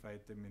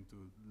stratified them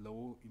into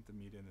low,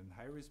 intermediate, and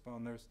high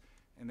responders.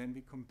 And then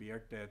we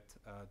compared that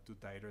to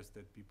titers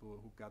that people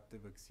who got the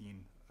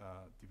vaccine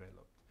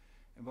developed.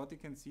 And what you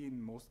can see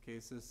in most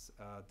cases,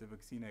 the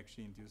vaccine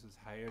actually induces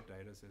higher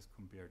titers as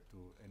compared to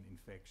an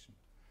infection.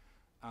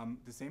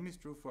 The same is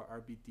true for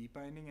RBD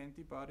binding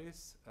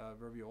antibodies,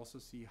 where we also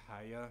see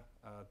higher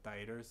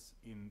titers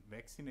in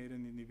vaccinated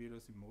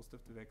individuals, in most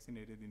of the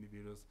vaccinated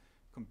individuals,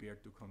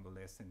 compared to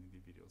convalescent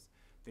individuals.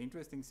 The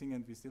interesting thing,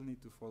 and we still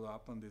need to follow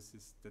up on this,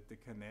 is that the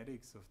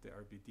kinetics of the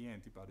RBD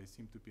antibodies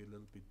seem to be a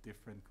little bit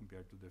different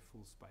compared to the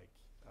full spike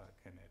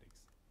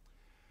kinetics.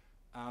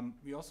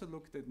 We also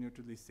looked at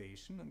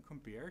neutralization and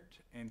compared,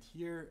 and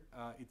here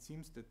it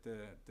seems that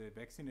the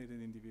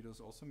vaccinated individuals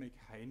also make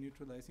high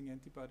neutralizing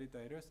antibody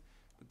titers,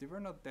 but they were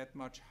not that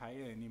much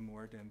higher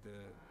anymore than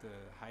the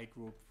high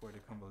group for the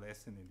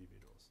convalescent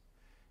individuals.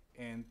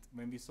 And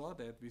when we saw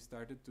that, we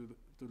started to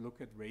look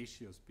at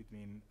ratios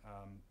between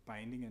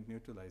binding and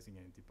neutralizing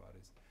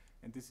antibodies.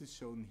 And this is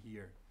shown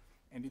here.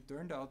 And it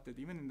turned out that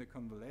even in the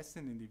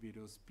convalescent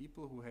individuals,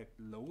 people who had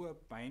lower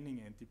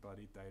binding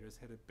antibody titers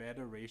had a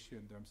better ratio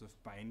in terms of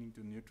binding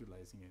to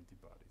neutralizing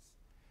antibodies.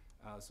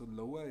 So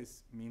lower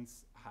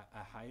means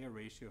a higher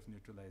ratio of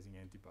neutralizing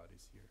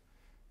antibodies here.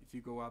 If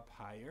you go up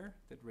higher,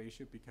 that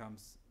ratio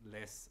becomes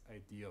less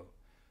ideal.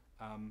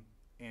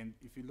 And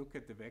if you look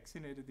at the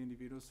vaccinated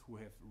individuals who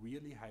have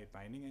really high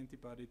binding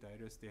antibody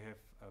titers, they have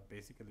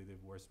basically the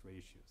worst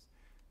ratios.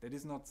 That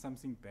is not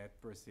something bad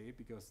per se,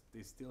 because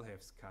they still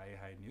have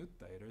sky-high neut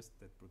titers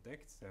that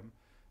protects them,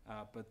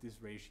 but these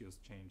ratios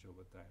change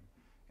over time.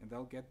 And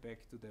I'll get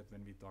back to that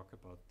when we talk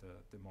about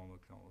the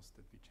monoclonals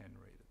that we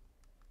generated.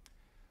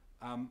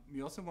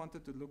 We also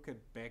wanted to look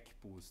at back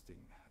boosting.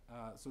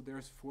 So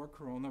there's 4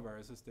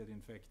 coronaviruses that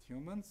infect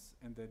humans,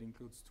 and that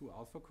includes 2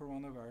 alpha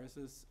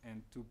coronaviruses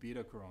and 2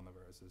 beta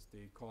coronaviruses.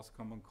 They cause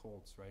common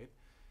colds, right?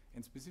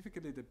 And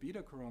specifically the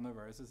beta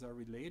coronaviruses are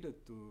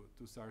related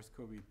to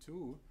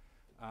SARS-CoV-2,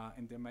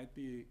 and there might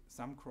be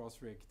some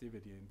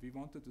cross-reactivity. And we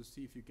wanted to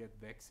see if you get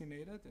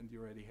vaccinated and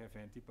you already have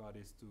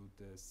antibodies to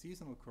the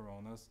seasonal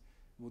coronas,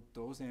 would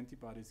those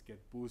antibodies get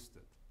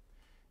boosted?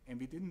 And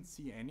we didn't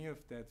see any of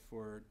that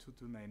for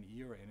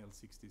 229E or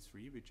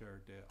NL63, which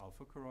are the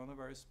alpha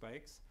coronavirus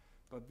spikes,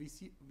 but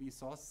we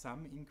saw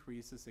some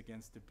increases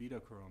against the beta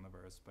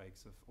coronavirus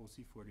spikes of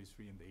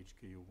OC43 and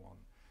HKU1.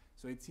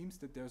 So it seems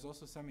that there's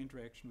also some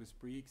interaction with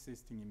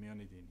pre-existing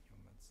immunity in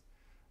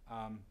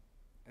humans.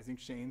 I think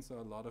Shane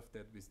saw a lot of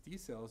that with T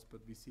cells,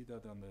 but we see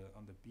that on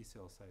the B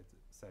cell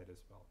side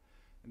as well.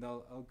 And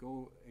I'll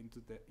go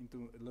into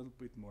a little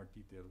bit more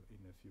detail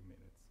in a few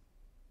minutes.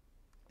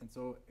 And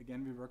so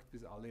again, we worked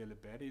with Ali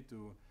Elebedi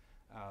to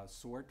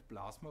sort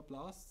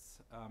plasmablasts,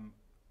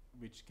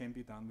 which can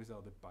be done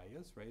without a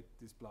bias, right?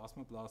 These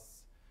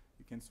plasmablasts,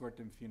 you can sort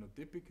them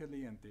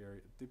phenotypically, and they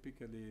are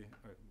typically,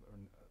 or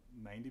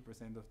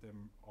 90% of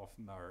them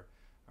often are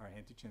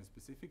antigen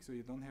specific, so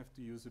you don't have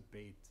to use a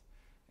bait.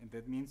 And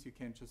that means you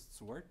can just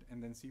sort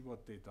and then see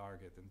what they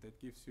target, and that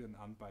gives you an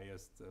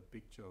unbiased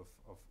picture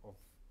of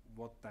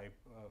what type,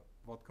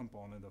 what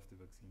component of the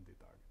vaccine they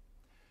target.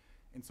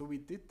 And so we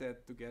did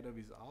that together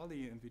with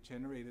Ali, and we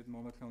generated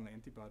monoclonal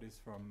antibodies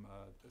from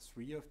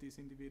 3 of these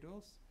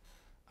individuals.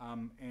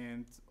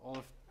 And all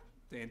of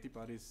the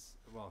antibodies,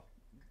 well,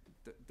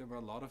 there were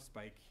a lot of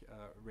spike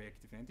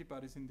reactive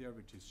antibodies in there,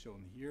 which is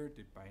shown here.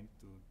 They bind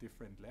to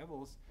different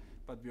levels,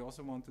 but we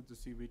also wanted to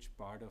see which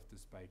part of the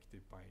spike they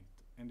bind.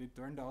 And it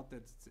turned out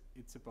that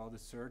it's about a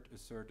third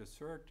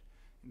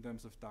in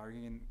terms of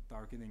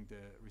targeting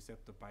the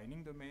receptor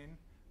binding domain,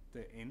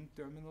 the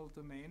N-terminal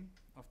domain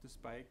of the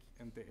spike,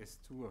 and the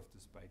S2 of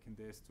the spike. And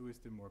the S2 is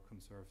the more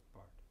conserved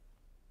part.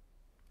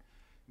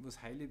 It was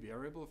highly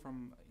variable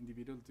from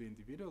individual to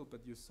individual,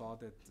 but you saw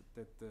that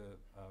the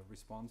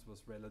response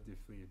was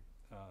relatively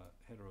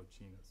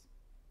heterogeneous.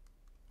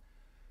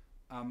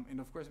 And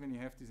of course, when you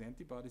have these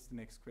antibodies, the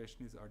next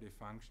question is, are they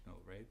functional,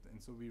 right?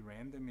 And so we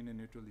ran them in a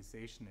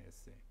neutralization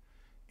assay.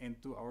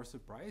 And to our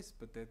surprise,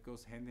 but that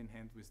goes hand in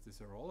hand with the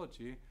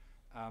serology,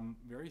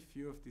 very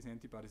few of these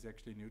antibodies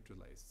actually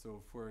neutralized.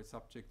 So for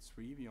subject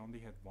 3, we only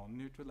had 1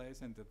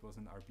 neutralizer, and that was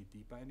an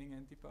RBD binding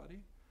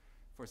antibody.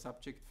 For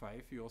subject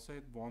 5, we also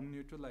had 1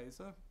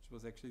 neutralizer, which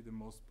was actually the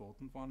most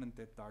potent one, and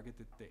that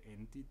targeted the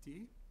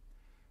NTT.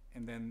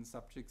 And then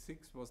subject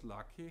 6 was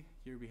lucky.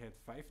 Here we had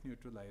 5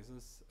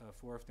 neutralizers,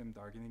 4 of them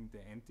targeting the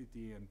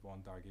NTT and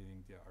 1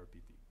 targeting the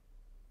RBD.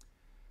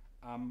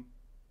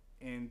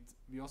 And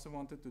we also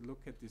wanted to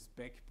look at this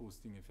back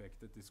boosting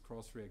effect, at this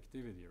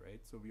cross-reactivity, right?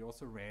 So we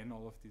also ran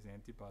all of these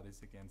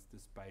antibodies against the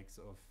spikes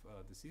of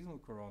the seasonal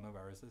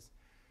coronaviruses.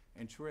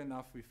 And sure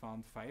enough, we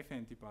found 5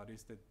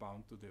 antibodies that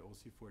bound to the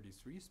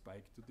OC43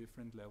 spike to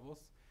different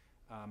levels,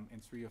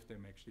 and 3 of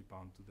them actually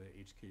bound to the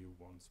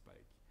HKU1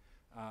 spike.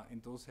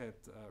 And those had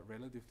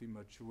relatively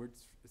matured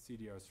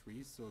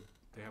CDR3s, so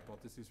the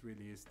hypothesis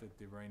really is that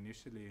they were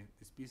initially,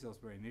 these B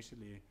cells were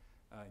initially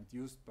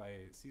induced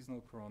by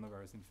seasonal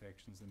coronavirus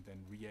infections and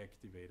then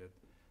reactivated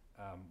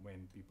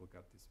when people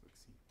got this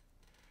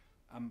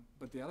vaccine.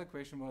 But the other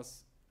question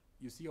was,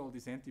 you see all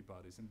these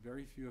antibodies and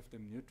very few of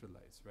them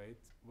neutralize, right?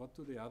 What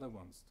do the other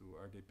ones do?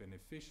 Are they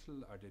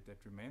beneficial? Are they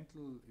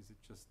detrimental? Is it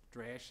just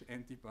trash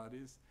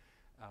antibodies?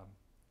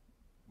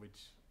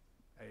 Which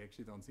I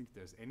actually don't think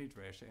there's any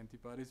trash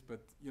antibodies,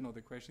 but you know,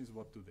 the question is,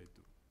 what do they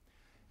do?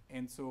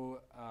 And so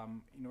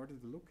in order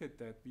to look at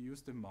that, we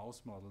used a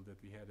mouse model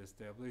that we had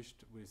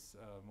established with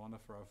one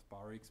of our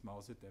Barix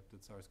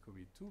mouse-adapted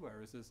SARS-CoV-2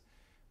 viruses,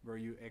 where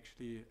you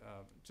actually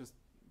just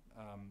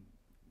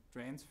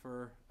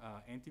transfer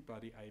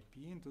antibody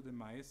IP into the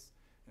mice,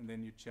 and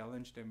then you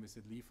challenge them with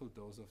a lethal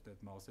dose of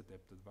that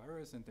mouse-adapted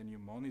virus, and then you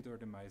monitor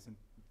the mice and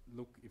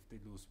look if they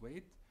lose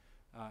weight,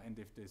 and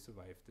if they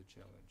survive the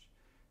challenge.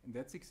 And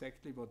that's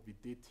exactly what we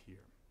did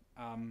here.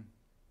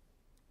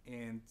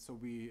 And so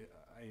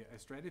I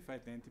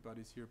stratified the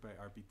antibodies here by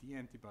RBD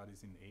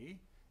antibodies in A,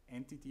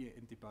 anti-D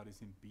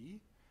antibodies in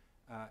B,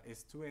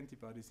 S2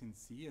 antibodies in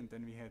C, and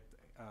then we had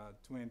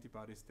 2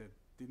 antibodies that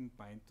didn't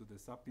bind to the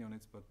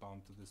subunits but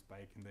bound to the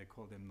spike, and I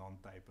call them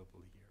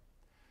non-typable here.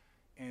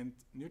 And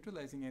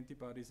neutralizing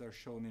antibodies are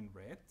shown in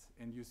red,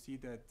 and you see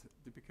that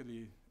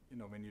typically,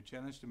 when you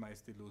challenge the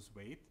mice, they lose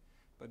weight,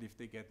 but if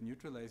they get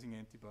neutralizing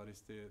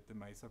antibodies, the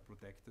mice are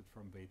protected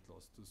from weight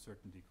loss to a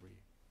certain degree.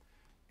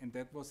 And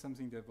that was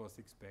something that was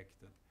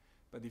expected.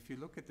 But if you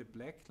look at the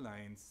black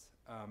lines,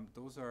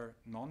 those are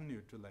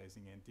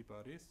non-neutralizing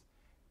antibodies,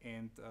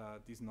 and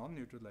these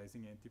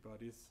non-neutralizing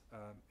antibodies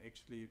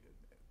actually,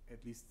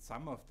 at least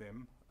some of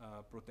them,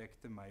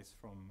 protect the mice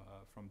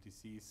from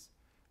disease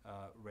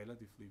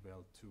relatively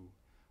well too.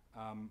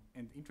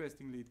 And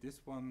interestingly,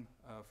 this one,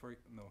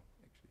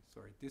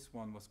 this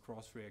one was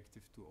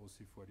cross-reactive to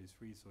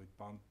OC43, so it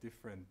bound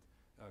different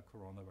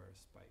coronavirus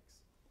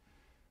spikes.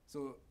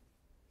 So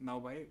now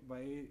why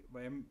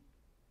I'm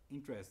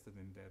interested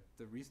in that?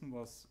 The reason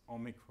was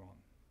Omicron.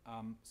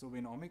 So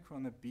when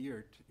Omicron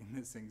appeared in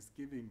the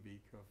Thanksgiving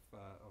week of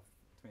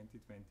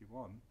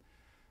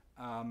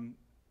 2021,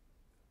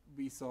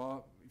 we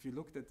saw, if you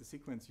looked at the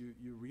sequence,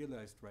 you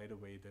realized right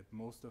away that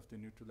most of the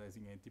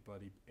neutralizing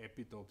antibody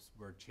epitopes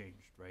were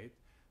changed, right?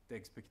 The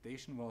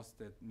expectation was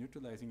that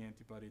neutralizing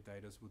antibody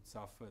titers would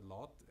suffer a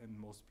lot, and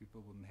most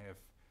people wouldn't have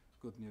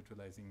good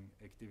neutralizing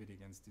activity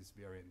against this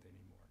variant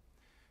anymore.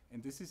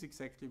 And this is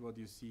exactly what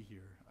you see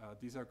here.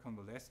 These are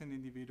convalescent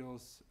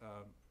individuals.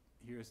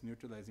 Here's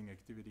neutralizing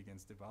activity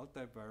against the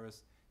wild-type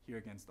virus, here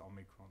against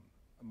Omicron.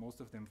 Most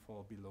of them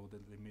fall below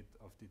the limit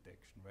of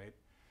detection, right?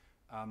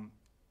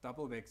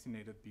 Double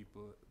vaccinated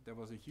people, there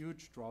was a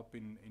huge drop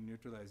in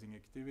neutralizing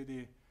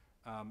activity.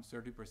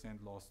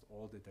 30% lost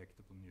all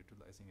detectable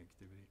neutralizing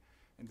activity.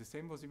 And the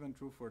same was even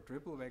true for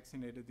triple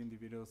vaccinated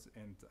individuals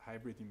and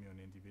hybrid immune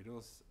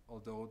individuals,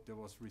 although there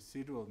was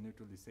residual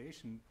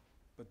neutralization,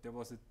 but there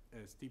was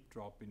a steep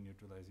drop in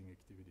neutralizing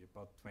activity,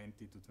 about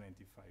 20 to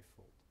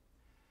 25-fold.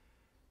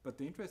 But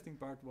the interesting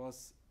part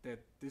was that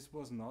this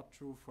was not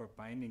true for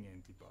binding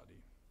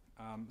antibody.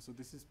 So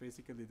this is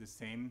basically the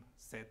same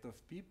set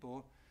of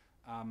people,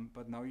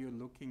 but now you're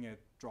looking at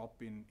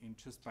drop in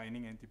just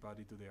binding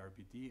antibody to the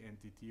RBD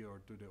entity or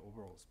to the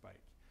overall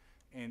spike.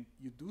 And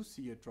you do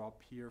see a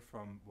drop here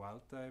from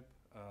wild type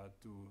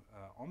to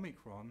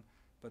Omicron,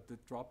 but the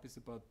drop is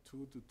about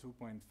 2 to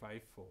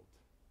 2.5-fold.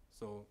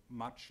 So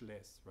much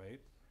less,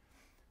 right?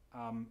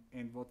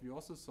 And what we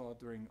also saw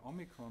during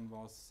Omicron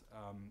was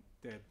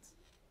that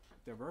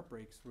there were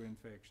breakthrough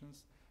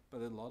infections,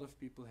 but a lot of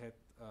people had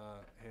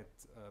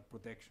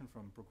protection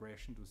from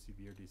progression to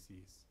severe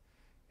disease.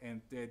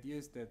 And the idea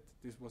is that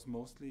this was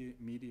mostly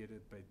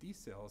mediated by T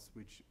cells,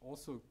 which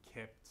also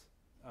kept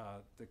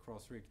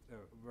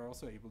were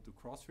also able to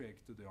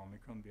cross-react to the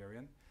Omicron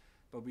variant.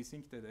 But we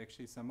think that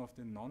actually some of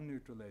the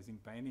non-neutralizing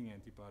binding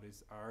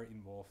antibodies are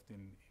involved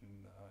in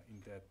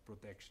that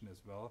protection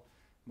as well,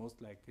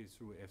 most likely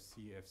through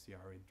FC-FCR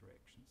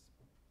interactions.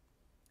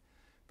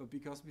 But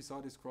because we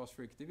saw this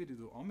cross-reactivity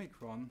to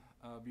Omicron,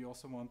 we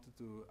also wanted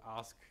to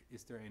ask,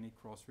 is there any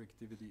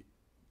cross-reactivity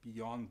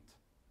beyond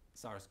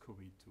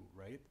SARS-CoV-2,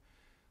 right?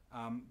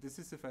 This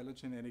is a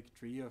phylogenetic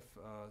tree of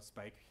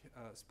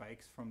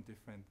spikes from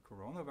different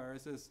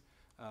coronaviruses.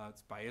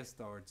 It's biased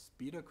towards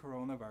beta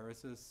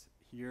coronaviruses.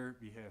 Here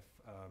we have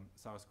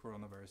SARS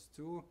coronavirus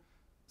 2.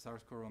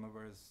 SARS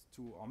coronavirus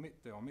 2,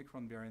 the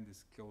Omicron variant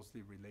is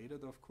closely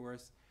related, of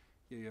course.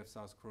 Here you have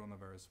SARS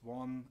coronavirus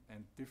 1,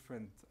 and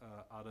different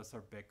others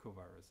are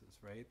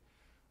baculoviruses, right?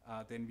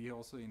 Then we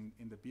also in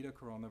the beta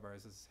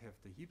coronaviruses have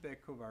the He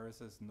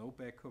baculoviruses, no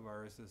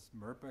baculoviruses,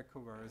 MER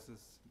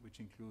baculoviruses,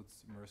 which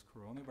includes MERS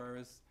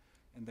coronavirus,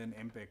 and then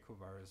M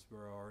baculovirus,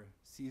 where our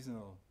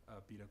seasonal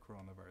beta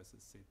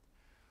coronaviruses sit.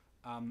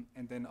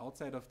 And then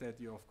outside of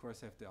that, you of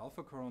course have the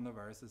alpha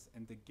coronaviruses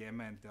and the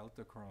gamma and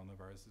delta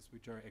coronaviruses,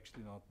 which are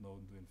actually not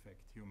known to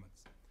infect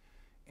humans.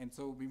 And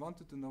so we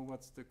wanted to know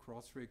what's the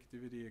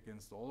cross-reactivity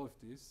against all of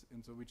this,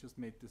 and so we just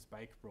made the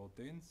spike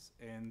proteins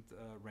and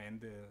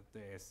ran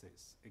the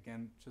assays.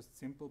 Again, just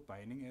simple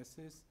binding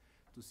assays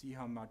to see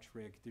how much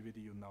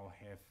reactivity you now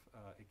have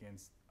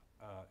against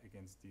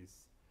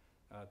these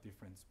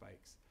different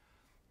spikes.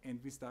 And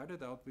we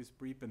started out with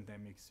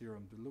pre-pandemic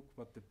serum to look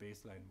what the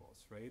baseline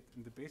was, right?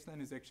 And the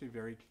baseline is actually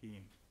very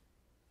clean.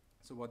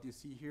 So what you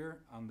see here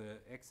on the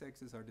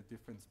x-axis are the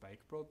different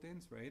spike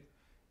proteins, right?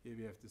 Here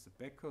we have the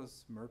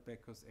Bacchus, MER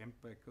Bacchus, M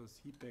Bacchus,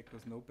 He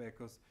Bacchus, no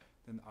Bacchus,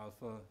 then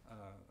alpha,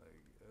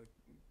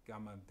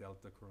 gamma, and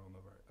delta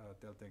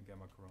and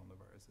gamma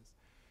coronaviruses.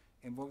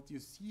 And what you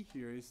see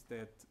here is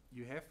that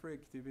you have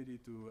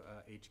reactivity to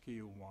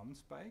HKU1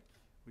 spike,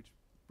 which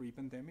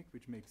pre-pandemic,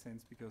 which makes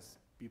sense because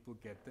people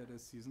get that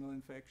as seasonal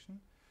infection.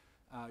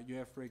 You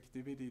have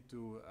reactivity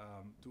to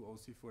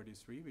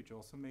OC43, which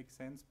also makes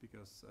sense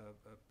because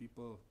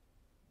people,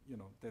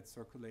 that's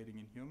circulating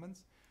in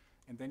humans.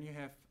 And then you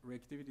have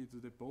reactivity to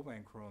the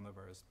bovine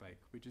coronavirus spike,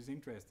 which is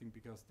interesting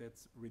because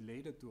that's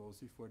related to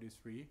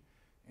OC43.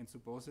 And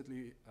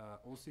supposedly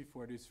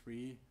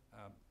OC43,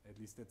 at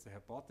least that's a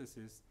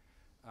hypothesis,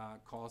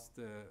 caused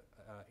the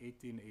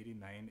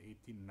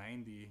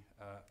 1889-1890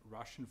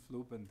 Russian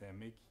flu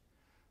pandemic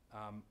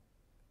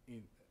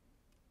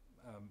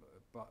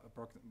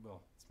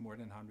well, it's more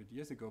than 100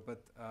 years ago,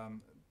 but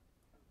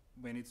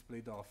when it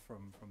split off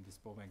from this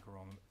bovine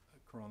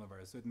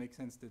coronavirus. So it makes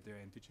sense that they're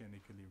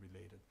antigenically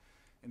related.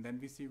 And then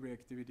we see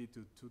reactivity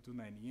to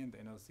 229E and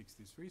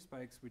NL63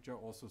 spikes, which are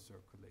also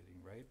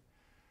circulating, right?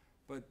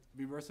 But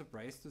we were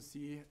surprised to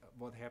see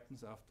what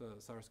happens after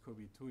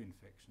SARS-CoV-2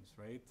 infections,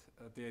 right?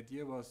 The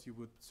idea was you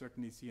would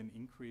certainly see an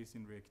increase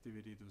in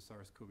reactivity to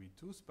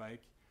SARS-CoV-2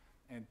 spike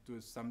and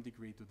to some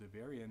degree to the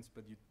variants,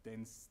 but you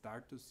then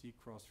start to see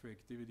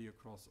cross-reactivity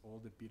across all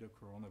the beta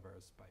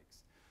coronavirus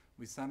spikes.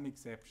 With some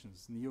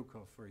exceptions,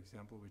 NeoCov, for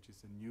example, which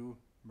is a new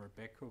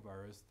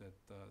baculovirus that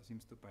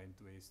seems to bind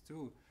to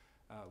ACE2,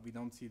 we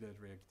don't see that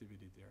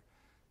reactivity there.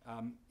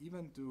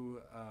 Even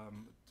to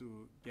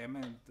gamma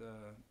and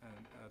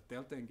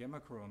delta and gamma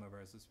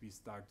coronaviruses, we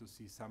start to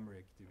see some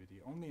reactivity.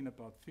 Only in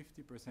about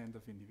 50%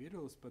 of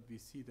individuals, but we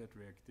see that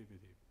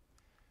reactivity.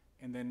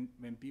 And then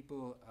when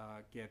people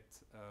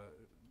get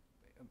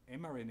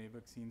mRNA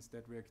vaccines,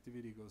 that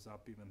reactivity goes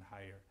up even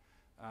higher.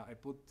 I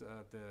put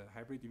the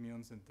hybrid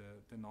immunes and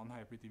the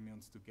non-hybrid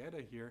immunes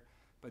together here,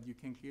 but you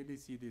can clearly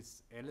see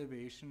this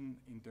elevation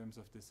in terms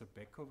of the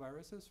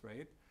Sarbecoviruses,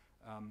 right?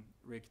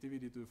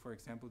 Reactivity to, for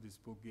example, this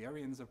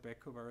Bulgarian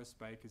Sarbecovirus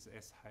spike is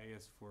as high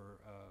as for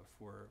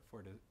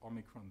the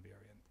Omicron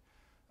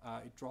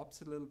variant. It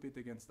drops a little bit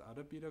against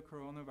other beta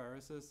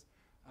coronaviruses,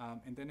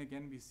 and then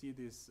again we see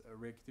this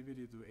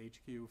reactivity to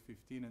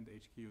HKU15 and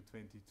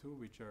HKU22,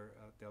 which are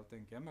delta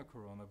and gamma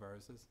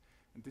coronaviruses,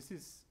 and this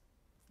is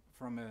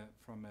from a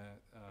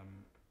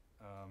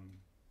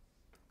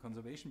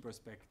conservation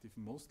perspective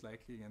most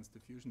likely against the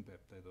fusion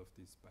peptide of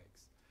these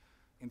spikes.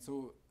 And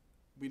so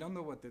we don't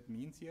know what that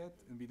means yet,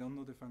 and we don't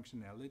know the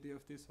functionality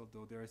of this,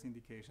 although there is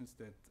indications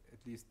that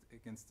at least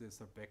against the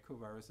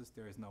Sarbecoviruses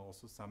there is now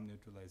also some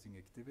neutralizing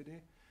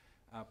activity.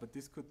 But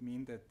this could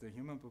mean that the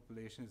human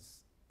population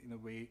is in a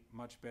way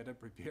much better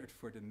prepared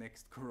for the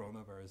next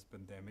coronavirus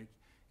pandemic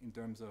in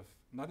terms of,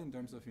 not in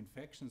terms of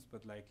infections,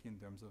 but likely in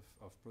terms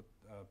of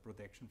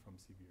protection from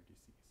severe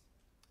disease.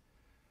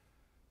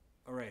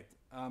 All right.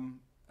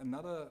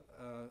 Another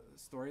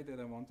story that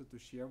I wanted to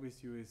share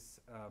with you is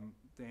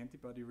the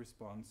antibody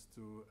response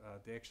to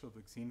the actual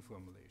vaccine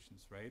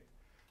formulations, right?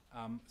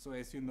 So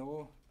as you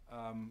know,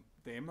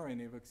 the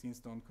mRNA vaccines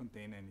don't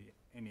contain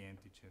any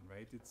antigen,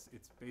 right? It's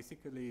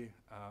basically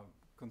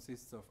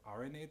consists of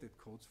RNA that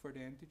codes for the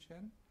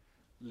antigen,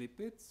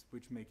 lipids,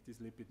 which make these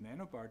lipid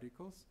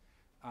nanoparticles,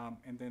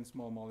 and then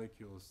small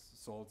molecules,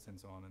 salts, and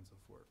so on and so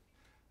forth.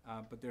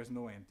 But there's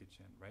no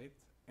antigen, right?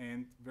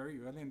 And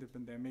very early in the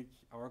pandemic,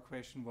 our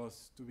question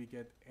was, do we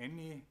get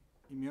any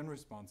immune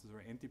responses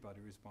or antibody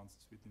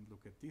responses, we didn't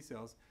look at T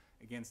cells,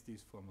 against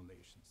these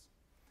formulations?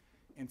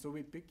 And so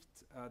we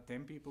picked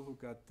 10 people who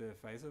got the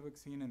Pfizer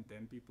vaccine and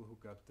 10 people who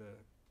got the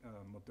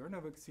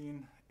Moderna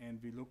vaccine, and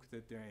we looked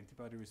at their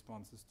antibody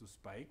responses to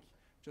spike,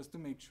 just to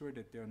make sure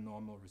that they're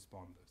normal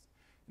responders.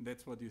 And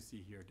that's what you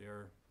see here.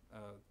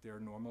 They're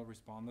normal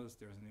responders.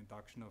 There's an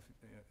induction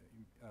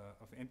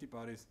of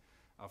antibodies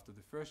after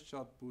the first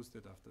shot,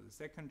 boosted after the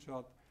second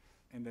shot,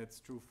 and that's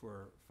true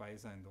for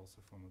Pfizer and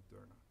also for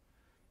Moderna.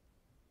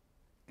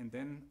 And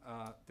then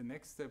the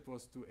next step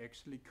was to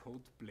actually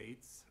coat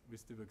plates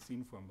with the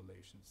vaccine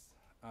formulations.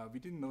 We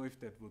didn't know if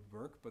that would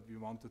work, but we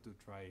wanted to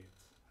try it.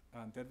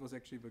 And that was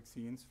actually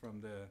vaccines from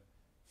the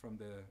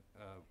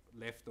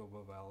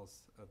leftover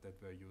vials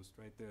that were used,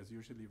 right? There's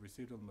usually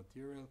residual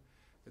material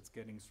that's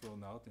getting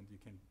thrown out, and you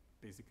can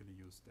basically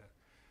use that.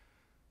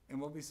 And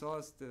what we saw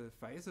is the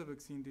Pfizer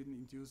vaccine didn't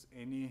induce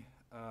any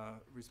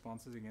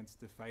responses against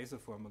the Pfizer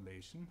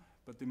formulation,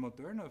 but the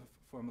Moderna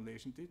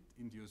formulation did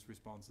induce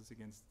responses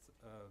against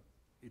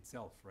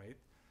itself, right?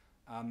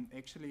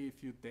 Actually,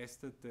 if you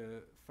tested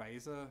the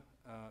Pfizer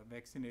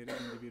vaccinated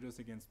individuals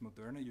against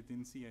Moderna, you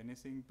didn't see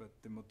anything, but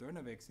the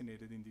Moderna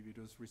vaccinated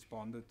individuals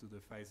responded to the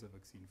Pfizer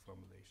vaccine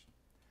formulation.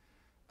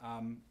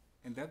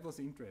 And that was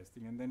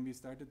interesting. And then we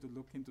started to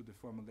look into the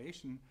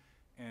formulation,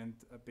 and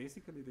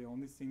basically the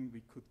only thing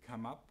we could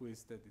come up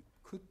with that it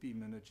could be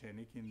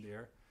immunogenic in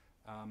there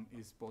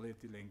is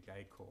polyethylene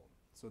glycol.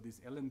 So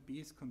these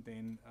LNPs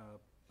contain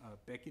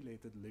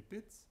pegylated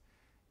lipids,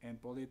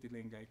 and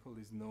polyethylene glycol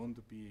is known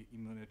to be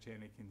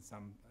immunogenic in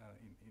some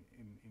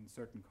in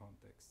certain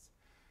contexts.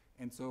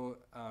 And so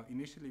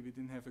initially we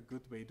didn't have a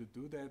good way to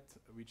do that.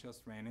 We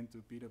just ran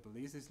into Peter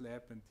Palese's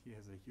lab, and he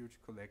has a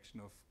huge collection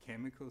of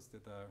chemicals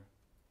that are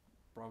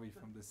probably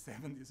from the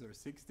 70s or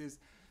 60s,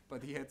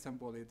 but he had some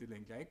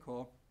polyethylene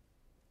glycol,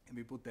 and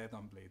we put that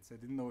on plates. I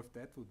didn't know if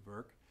that would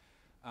work,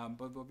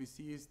 but what we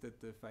see is that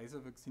the Pfizer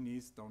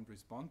vaccinees don't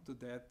respond to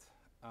that,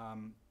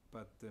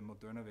 but the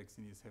Moderna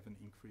vaccinees have an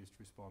increased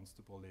response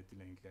to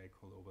polyethylene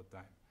glycol over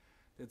time.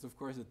 That's of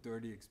course a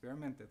dirty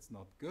experiment, that's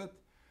not good,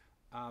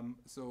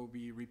 So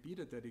we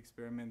repeated that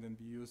experiment and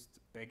we used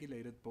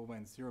pegylated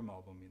bovine serum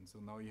albumin. So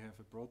now you have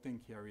a protein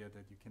carrier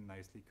that you can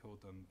nicely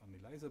coat on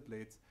ELISA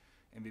plates,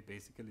 and we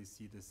basically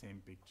see the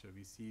same picture.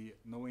 We see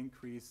no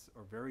increase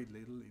or very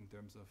little in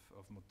terms of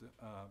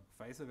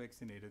Pfizer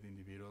vaccinated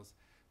individuals,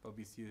 but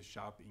we see a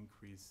sharp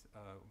increase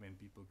when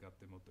people got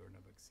the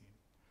Moderna vaccine.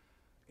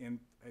 And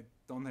I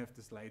don't have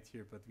the slide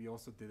here, but we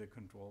also did a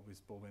control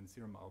with bovine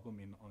serum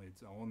albumin on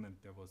its own, and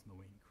there was no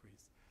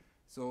increase.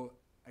 So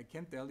I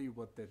can't tell you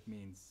what that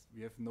means.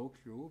 We have no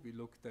clue. We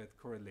looked at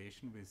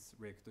correlation with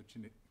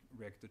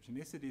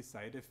reactogenicity,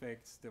 side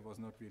effects. There was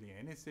not really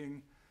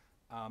anything.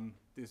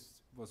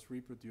 This was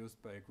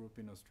reproduced by a group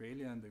in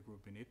Australia and a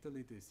group in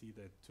Italy. They see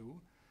that too.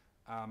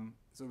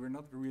 So we're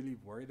not really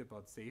worried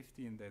about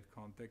safety in that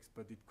context,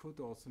 but it could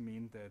also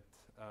mean that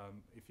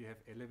if you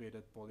have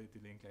elevated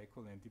polyethylene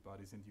glycol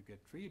antibodies and you get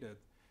treated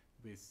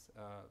with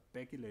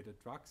pegylated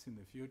drugs in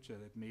the future,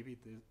 that maybe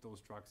those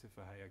drugs have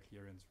a higher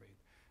clearance rate.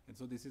 And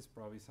so this is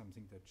probably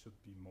something that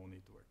should be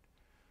monitored.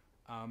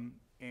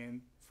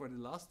 And for the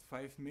last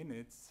 5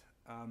 minutes,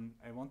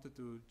 I wanted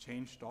to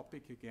change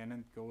topic again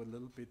and go a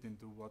little bit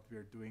into what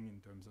we're doing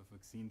in terms of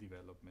vaccine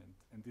development.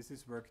 And this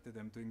is work that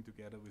I'm doing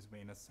together with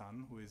Wayna's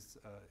son, who is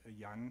a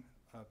young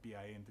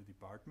PI in the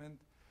department,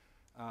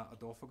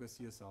 Adolfo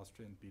Garcia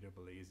Sastre and Peter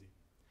Palese.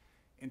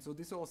 And so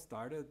this all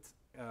started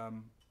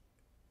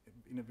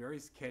in a very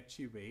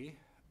sketchy way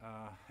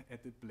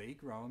at the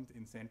playground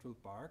in Central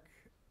Park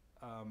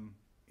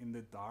in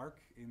the dark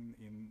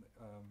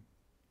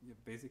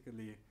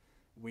basically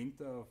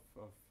winter of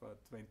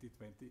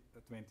 2020,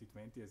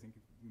 I think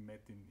we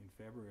met in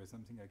February or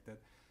something like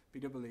that.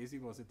 Peter Palese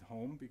was at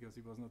home because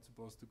he was not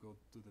supposed to go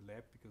to the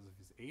lab because of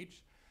his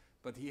age,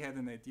 but he had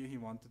an idea. He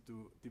wanted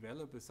to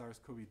develop a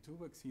SARS-CoV-2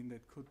 vaccine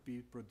that could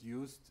be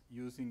produced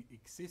using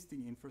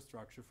existing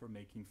infrastructure for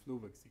making flu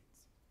vaccines.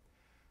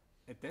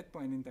 At that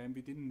point in time,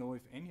 we didn't know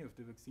if any of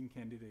the vaccine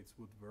candidates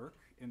would work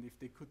and if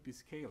they could be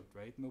scaled,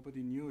 right?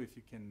 Nobody knew if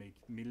you can make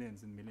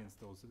millions and millions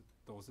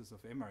doses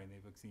of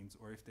mRNA vaccines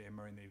or if the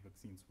mRNA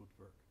vaccines would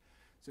work.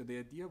 So the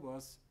idea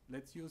was,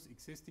 let's use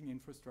existing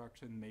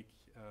infrastructure and make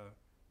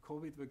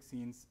COVID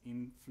vaccines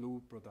in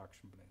flu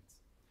production plants.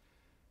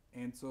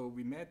 And so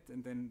we met,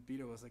 and then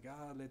Peter was like,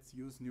 let's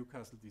use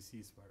Newcastle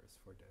disease virus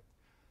for that.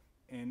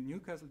 And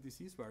Newcastle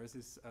disease virus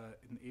is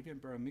an avian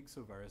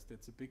paramyxovirus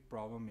that's a big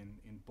problem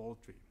in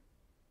poultry.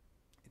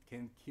 It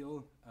can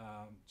kill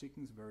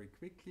chickens very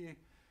quickly,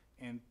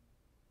 and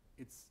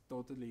it's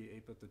totally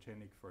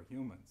apathogenic for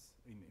humans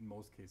in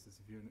most cases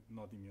if you're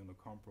not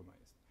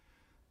immunocompromised.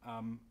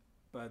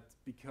 But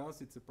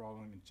because it's a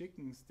problem in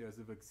chickens, there's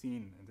a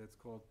vaccine, and that's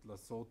called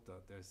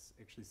Lasota. There's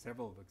actually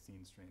several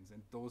vaccine strains,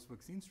 and those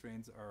vaccine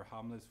strains are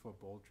harmless for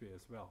poultry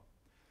as well.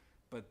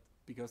 But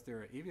because they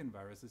are avian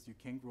viruses, you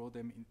can grow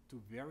them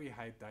into very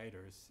high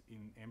titers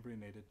in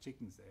embryonated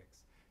chickens'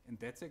 eggs. And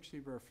that's actually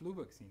where flu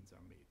vaccines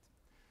are made.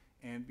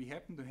 And we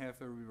happen to have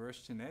a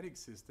reverse genetic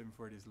system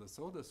for this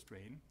Lasota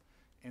strain.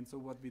 And so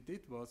what we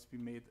did was we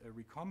made a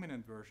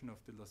recombinant version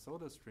of the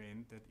Lasota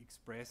strain that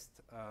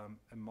expressed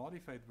a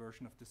modified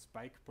version of the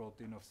spike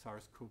protein of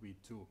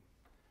SARS-CoV-2,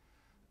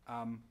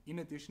 in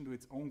addition to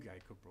its own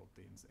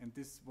glycoproteins. And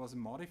this was a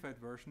modified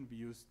version. We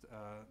used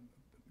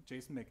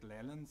Jason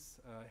McLellan's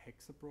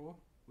Hexapro,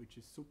 which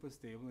is super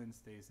stable and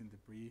stays in the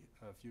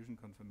pre-fusion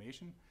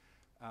conformation.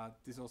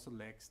 This also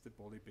lacks the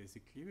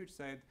polybasic cleavage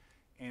site.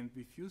 And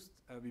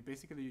we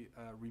basically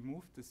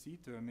removed the C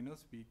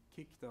terminus. We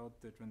kicked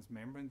out the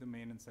transmembrane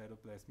domain and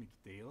cytoplasmic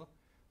tail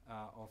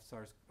of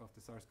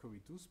the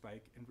SARS-CoV-2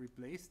 spike and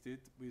replaced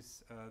it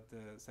with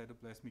the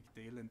cytoplasmic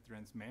tail and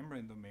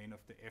transmembrane domain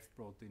of the F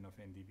protein of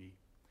NDV.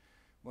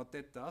 What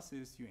that does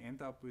is you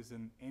end up with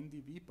an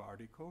NDV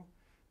particle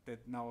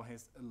that now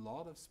has a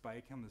lot of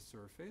spike on the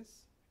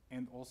surface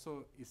and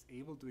also is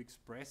able to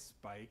express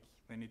spike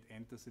when it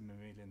enters a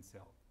mammalian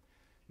cell.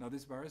 Now,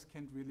 this virus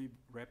can't really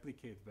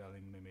replicate well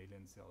in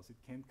mammalian cells. It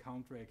can't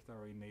counteract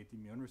our innate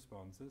immune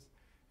responses,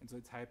 and so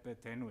it's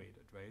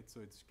hyper-attenuated, right? So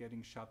it's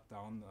getting shut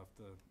down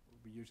after,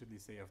 we usually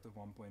say after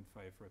 1.5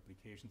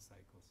 replication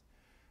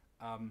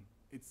cycles.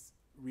 It's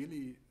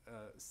really,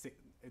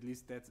 at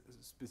least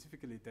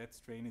specifically that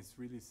strain is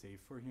really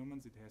safe for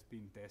humans. It has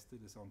been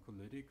tested as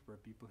oncolytic, where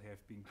people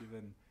have been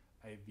given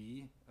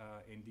IV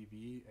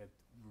NDV at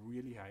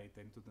really high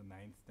 10 to the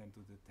 9th, 10 to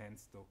the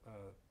 10th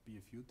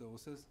BFU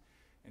doses,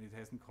 and it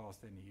hasn't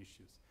caused any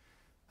issues.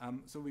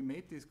 So we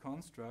made these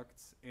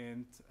constructs,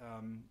 and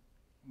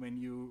when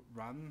you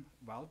run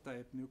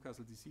wild-type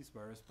Newcastle disease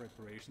virus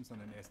preparations on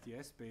an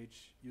STS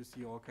page, you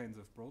see all kinds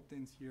of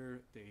proteins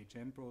here, the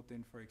HN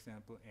protein, for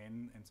example,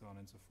 N, and so on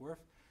and so forth.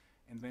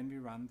 And when we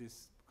run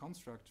this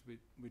construct,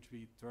 which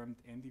we termed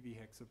NDV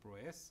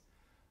Hexapro S,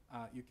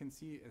 you can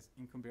see, as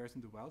in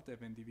comparison to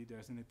wild-type NDV,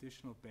 there's an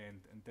additional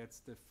band, and that's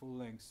the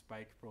full-length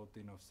spike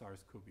protein of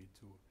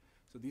SARS-CoV-2.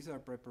 So these are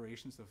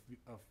preparations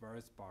of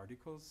virus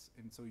particles,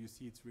 and so you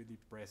see it's really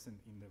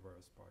present in the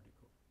virus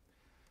particle.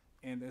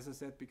 And as I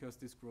said, because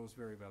this grows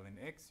very well in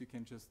eggs, you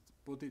can just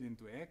put it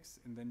into eggs,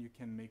 and then you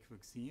can make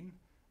vaccine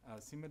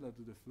similar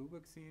to the flu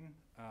vaccine,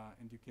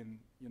 and you can,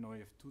 you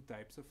have two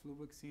types of flu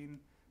vaccine.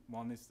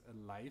 One is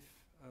a live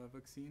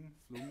vaccine,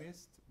 flu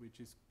mist, which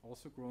is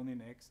also grown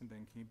in eggs and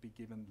then can be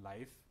given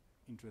live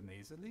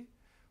intranasally,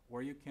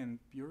 or you can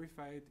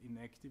purify it,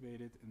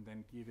 inactivate it, and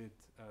then give it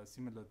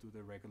similar to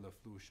the regular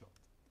flu shot.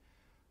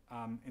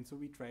 And so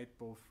we tried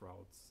both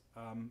routes.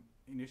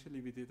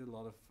 Initially, we did a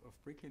lot of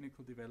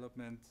preclinical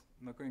development.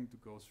 I'm not going to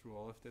go through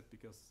all of that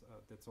because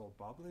that's all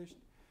published.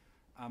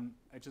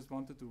 I just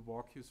wanted to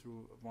walk you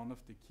through one of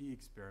the key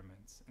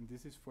experiments, and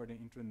this is for the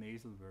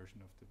intranasal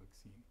version of the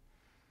vaccine.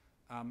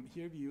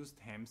 Here we used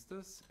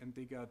hamsters, and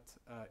they got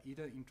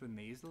either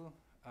intranasal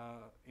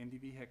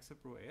NDV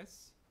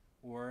hexapro-S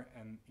or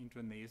an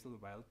intranasal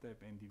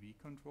wild-type NDV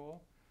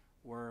control,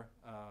 or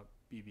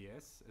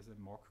BVS as a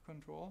mock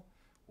control,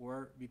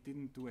 or we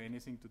didn't do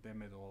anything to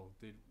them at all.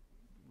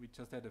 We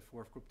just had a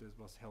fourth group that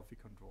was healthy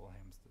control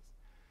hamsters.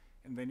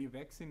 And when you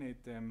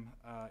vaccinate them,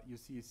 you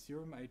see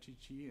serum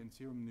IgG and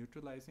serum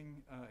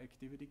neutralizing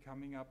activity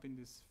coming up in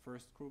this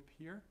first group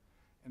here.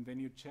 And when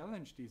you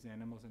challenge these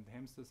animals, and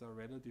hamsters are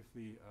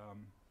relatively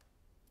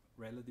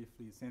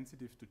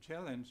sensitive to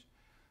challenge,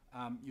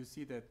 you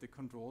see that the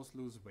controls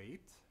lose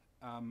weight,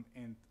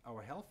 and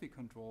our healthy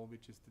control,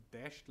 which is the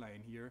dashed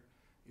line here,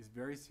 is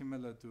very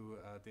similar to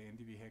the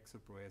NDV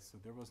hexapro-S, so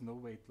there was no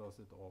weight loss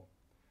at all.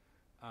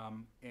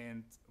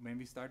 And when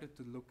we started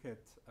to look at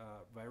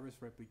virus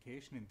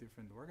replication in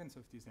different organs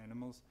of these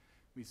animals,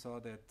 we saw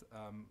that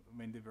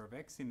when they were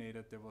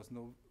vaccinated, there was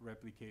no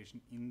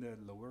replication in the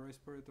lower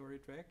respiratory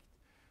tract,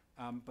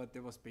 but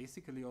there was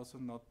basically also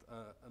not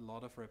a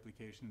lot of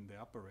replication in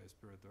the upper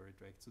respiratory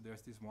tract. So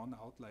there's this one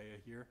outlier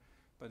here,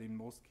 but in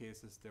most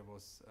cases there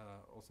was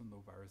also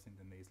no virus in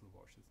the nasal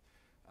washes.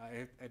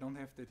 I don't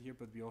have that here,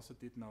 but we also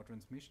did now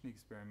transmission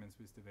experiments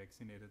with the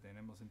vaccinated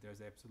animals, and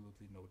there's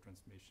absolutely no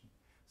transmission.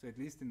 So at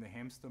least in the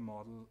hamster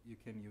model, you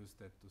can use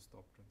that to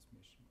stop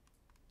transmission.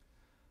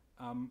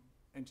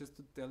 And just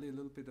to tell you a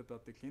little bit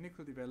about the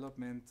clinical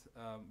development,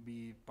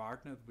 we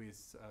partnered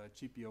with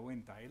GPO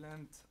in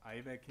Thailand,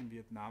 IVAC in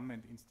Vietnam,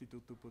 and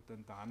Instituto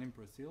Butantan in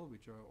Brazil,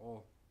 which are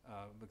all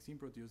vaccine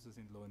producers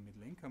in low and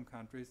middle income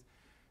countries.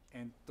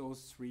 And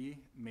those three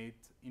made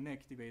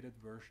inactivated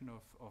version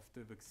of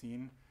the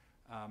vaccine.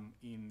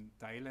 In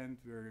Thailand,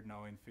 we're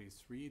now in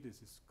phase 3.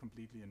 This is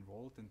completely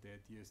enrolled, and the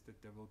idea is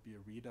that there will be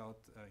a readout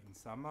in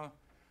summer,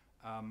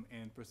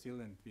 and Brazil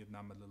and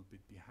Vietnam a little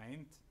bit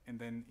behind. And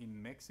then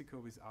in Mexico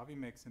with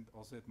Avimex and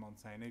also at Mount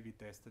Sinai, we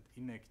tested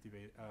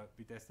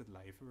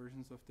live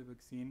versions of the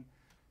vaccine.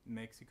 In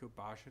Mexico,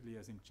 partially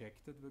as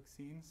injected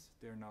vaccines.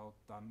 They're now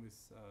done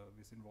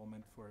with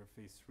enrollment for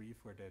phase 3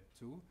 for that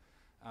too.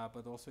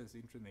 But also as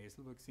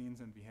intranasal vaccines,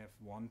 and we have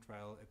one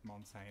trial at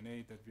Mount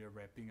Sinai that we are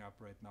wrapping up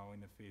right now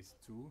in a phase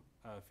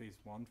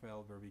 1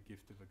 trial where we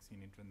give the vaccine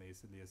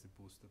intranasally as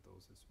a booster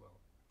dose as well.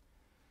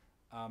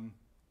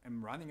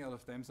 I'm running out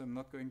of time, so I'm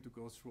not going to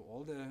go through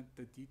all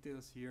the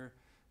details here,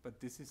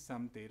 but this is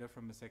some data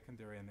from a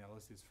secondary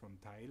analysis from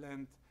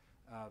Thailand,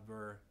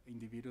 where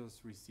individuals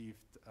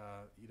received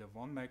either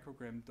 1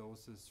 microgram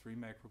doses, 3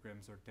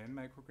 micrograms, or 10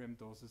 microgram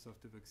doses of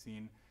the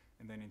vaccine,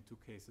 and then in 2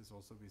 cases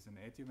also with an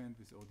adjuvant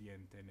with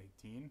ODN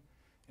 1018.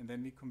 And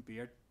then we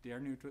compared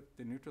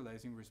the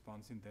neutralizing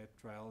response in that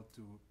trial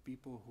to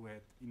people who had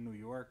in New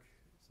York,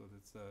 so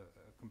that's a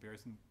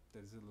comparison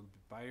that is a little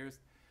bit biased,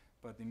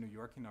 but in New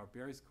York in our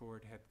Paris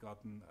cohort had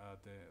gotten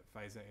the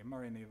Pfizer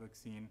mRNA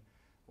vaccine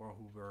or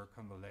who were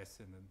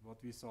convalescent. And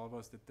what we saw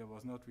was that there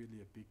was not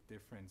really a big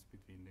difference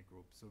between the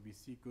groups. So we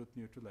see good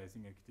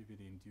neutralizing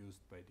activity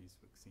induced by these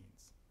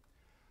vaccines.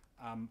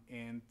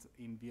 And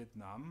in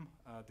Vietnam,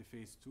 the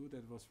phase 2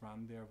 that was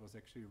run there was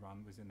actually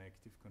run with an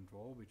active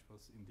control, which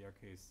was in their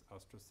case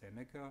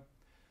AstraZeneca.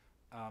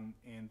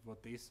 And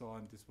what they saw,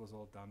 and this was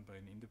all done by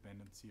an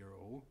independent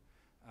CRO,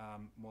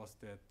 was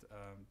that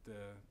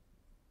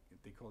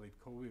they call it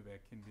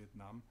Covivac in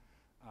Vietnam,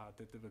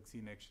 that the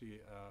vaccine actually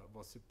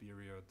was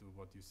superior to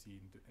what you see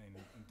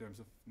in terms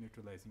of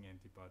neutralizing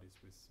antibodies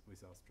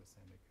with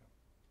AstraZeneca.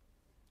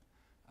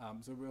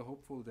 So we're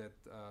hopeful that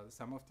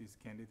some of these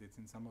candidates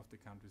in some of the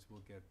countries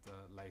will get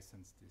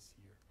licensed this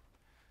year.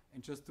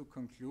 And just to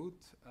conclude,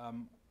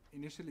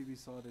 initially we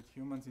saw that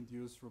humans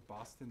induce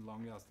robust and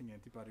long-lasting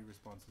antibody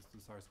responses to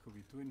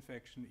SARS-CoV-2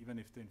 infection, even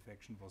if the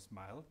infection was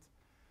mild.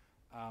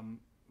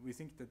 We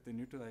think that the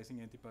neutralizing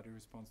antibody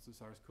response to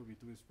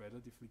SARS-CoV-2 is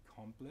relatively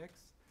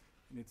complex,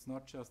 and it's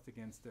not just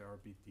against the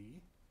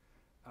RBD.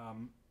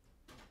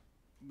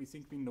 We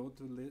think we know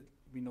too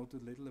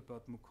little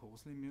about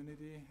mucosal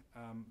immunity.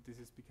 This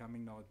is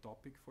becoming now a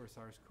topic for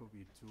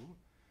SARS-CoV-2,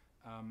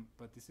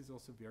 but this is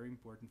also very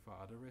important for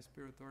other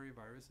respiratory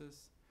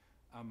viruses.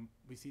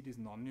 We see these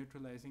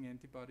non-neutralizing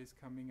antibodies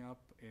coming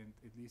up, and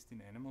at least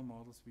in animal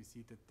models, we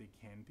see that they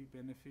can be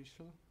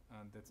beneficial,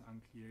 and that's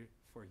unclear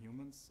for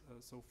humans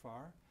so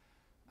far.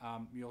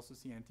 We also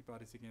see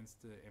antibodies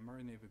against the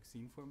mRNA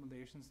vaccine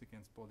formulations,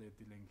 against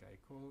polyethylene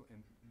glycol,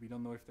 and we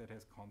don't know if that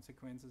has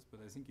consequences, but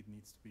I think it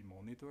needs to be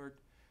monitored.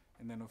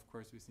 And then, of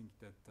course, we think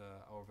that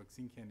our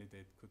vaccine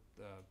candidate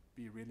could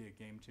be really a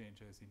game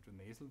changer as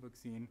intranasal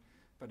vaccine.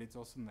 But it's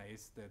also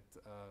nice that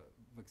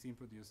vaccine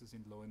producers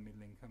in low and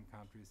middle income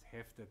countries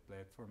have that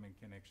platform and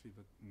can actually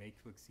make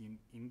vaccine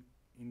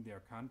in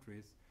their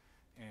countries.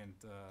 And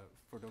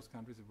for those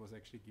countries, it was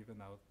actually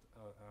given out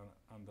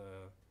on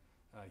the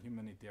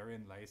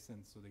humanitarian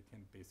license, so they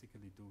can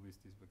basically do with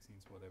these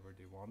vaccines whatever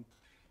they want.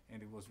 And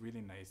it was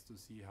really nice to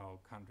see how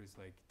countries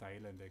like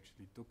Thailand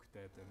actually took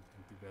that and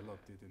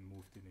developed it and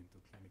moved it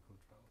into clinical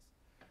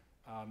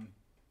trials.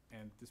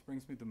 And this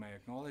brings me to my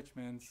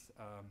acknowledgements.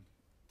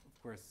 Of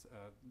course,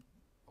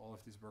 all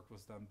of this work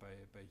was done by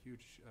a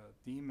huge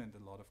team and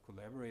a lot of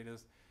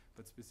collaborators,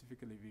 but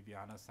specifically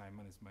Viviana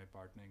Simon is my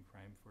partner in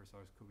crime for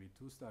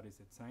SARS-CoV-2 studies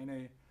at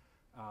Sinai.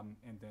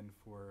 And then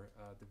for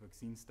the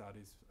vaccine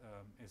studies,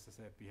 as I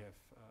said, we have,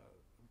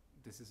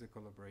 this is a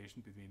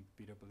collaboration between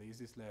Peter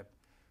Palese's lab,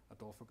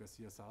 Adolfo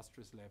Garcia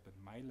Sastre's lab, and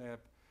my lab.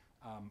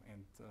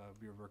 And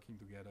we are working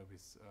together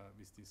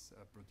with these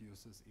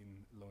producers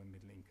in low and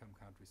middle income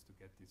countries to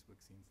get these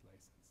vaccines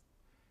licensed.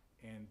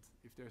 And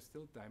if there's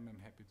still time,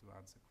 I'm happy to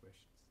answer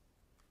questions.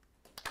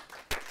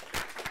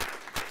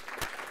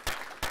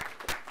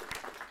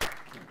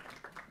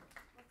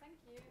 Well, thank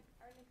you.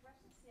 Are there any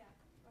questions? Yeah,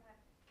 go ahead.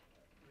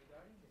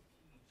 Regarding the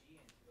PEG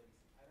antibodies,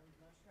 I'm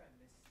not sure I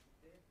missed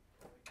it,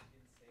 or if you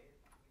didn't say it.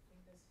 You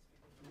think this is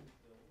because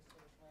of the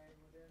dose of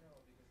Moderna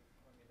or because of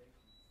the formulation?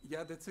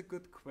 Yeah, that's a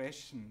good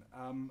question.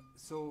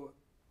 So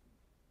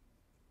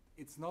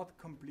it's not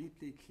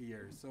completely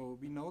clear. So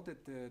we know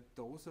that the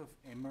dose of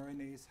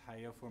mRNA is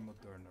higher for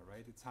Moderna,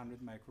 right? It's 100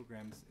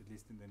 micrograms, at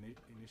least in the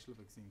initial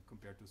vaccine,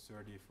 compared to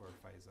 30 for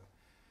Pfizer.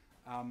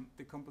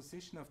 The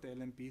composition of the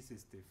LNPs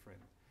is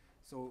different.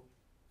 So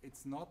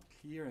it's not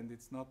clear and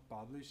it's not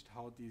published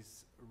how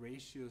these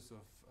ratios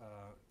of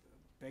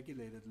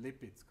pegylated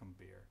lipids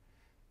compare.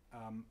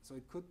 So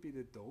it could be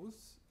the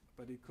dose,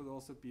 but it could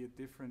also be a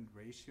different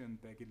ratio in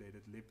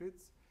pegylated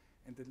lipids,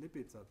 and the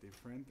lipids are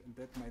different, and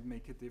that might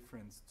make a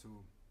difference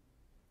too.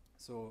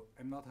 So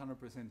I'm not 100%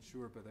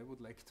 sure, but I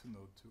would like to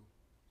know too.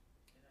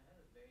 And I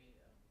have a very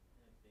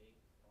big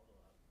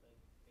follow-up, like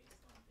based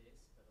on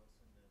this, but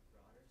also in the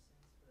broader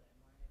sense for the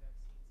mRNA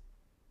vaccines.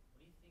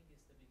 What do you think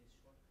is the biggest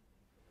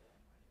shortcoming for the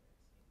mRNA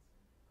vaccines,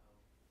 and how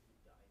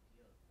would the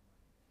ideal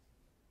mRNA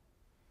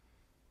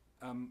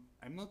vaccine?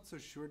 I'm not so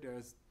sure there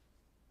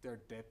are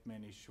that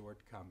many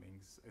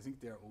shortcomings. I think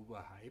they're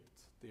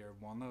overhyped. They are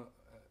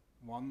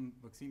one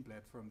vaccine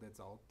platform that's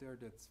out there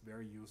that's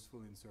very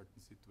useful in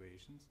certain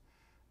situations.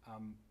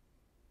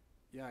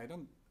 Yeah,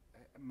 in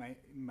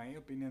my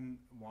opinion,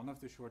 one of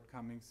the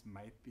shortcomings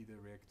might be the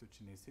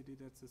reactogenicity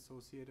that's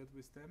associated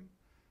with them.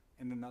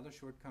 And another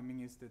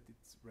shortcoming is that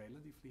it's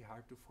relatively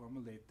hard to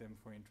formulate them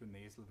for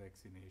intranasal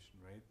vaccination,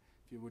 right?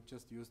 If you would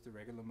just use the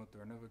regular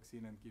Moderna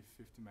vaccine and give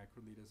 50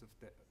 microliters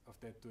of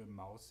that to a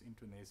mouse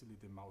intranasally,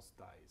 the mouse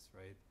dies,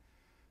 right?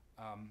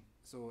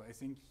 So I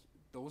think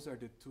those are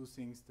the two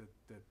things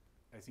that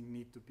I think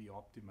need to be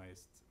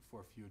optimized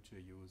for future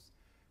use.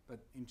 But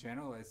in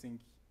general, I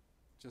think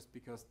just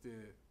because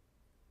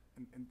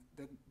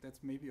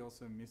that's maybe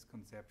also a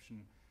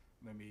misconception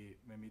when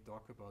we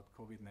talk about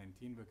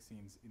COVID-19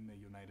 vaccines in the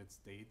United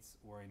States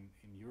or in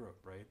Europe,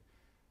 right?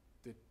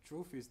 The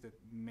truth is that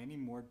many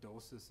more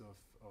doses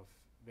of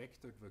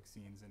vectored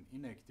vaccines and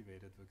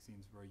inactivated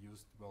vaccines were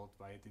used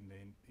worldwide in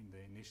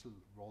the initial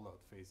rollout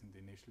phase, in the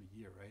initial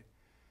year, right?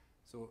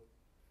 So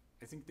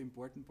I think the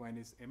important point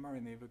is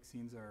mRNA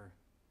vaccines are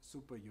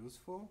super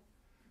useful,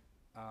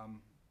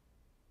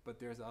 but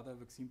there's other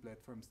vaccine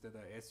platforms that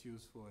are as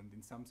useful and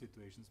in some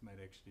situations might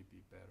actually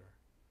be better.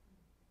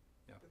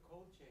 Yeah. The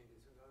cold chain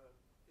is another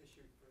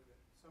issue for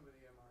some of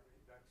the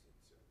mRNA vaccines,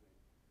 certainly,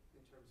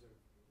 in terms of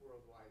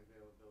worldwide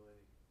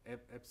availability.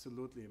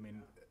 Absolutely. I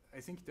mean, I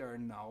think there are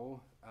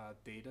now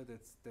data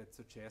that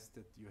suggests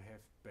that you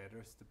have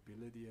better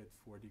stability at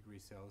 4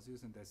 degrees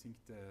Celsius, and I think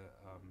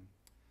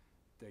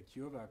the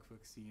CureVac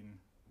vaccine,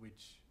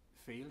 which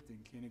failed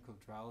in clinical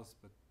trials,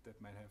 but that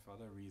might have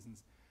other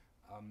reasons,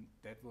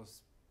 that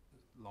was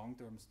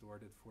long-term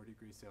stored at 4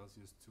 degrees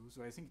Celsius too.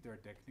 So I think there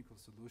are technical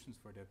solutions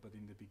for that, but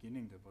in the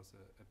beginning there was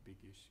a big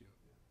issue.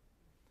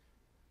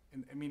 Yeah.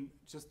 And I mean,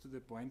 just to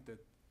the point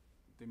that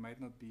there might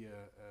not be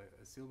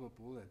a silver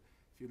bullet.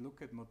 If you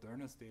look at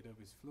Moderna's data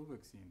with flu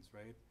vaccines,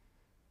 right,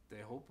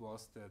 the hope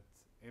was that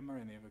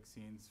mRNA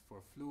vaccines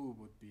for flu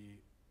would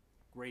be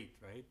great,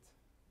 right?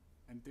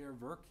 And they're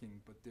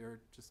working, but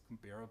they're just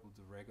comparable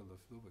to regular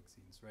flu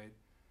vaccines, right?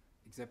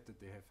 Except that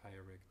they have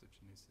higher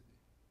reactogenicity.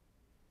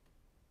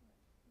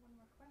 One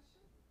more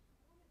question?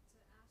 I wanted to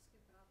ask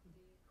about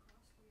the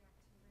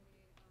cross-reactivity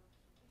of,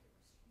 I think it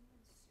was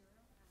human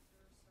serum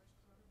after SARS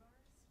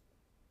coronavirus.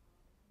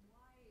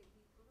 Why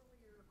the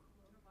earlier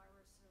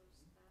coronaviruses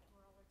that we're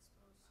all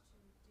exposed to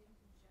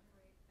didn't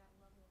generate that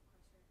level of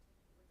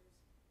cross-reactivity? Were those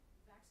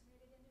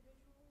vaccinated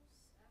individuals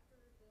after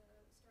the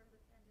start of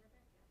the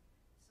pandemic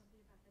and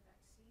something about the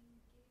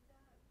vaccine gave that?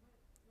 What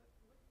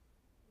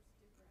was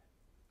different?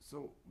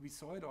 So we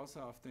saw it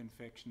also after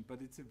infection, but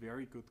it's a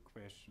very good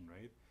question,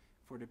 right?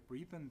 for the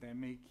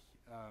pre-pandemic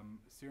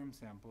serum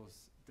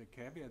samples, the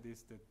caveat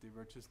is that they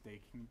were just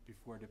taken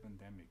before the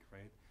pandemic,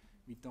 right?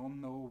 We don't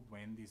know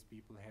when these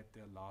people had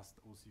their last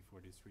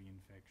OC43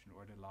 infection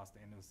or their last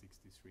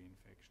NL63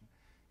 infection.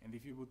 And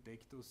if you would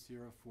take those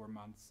sera 4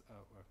 months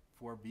or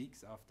 4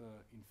 weeks after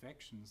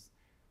infections,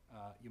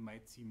 you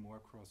might see more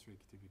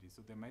cross-reactivity.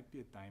 So there might be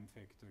a time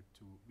factor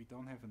too. We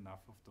don't have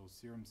enough of those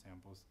serum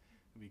samples.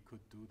 We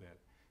could do that.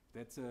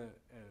 That's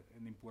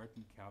an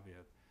important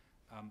caveat.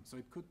 So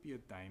it could be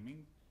a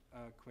timing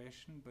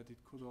question, but it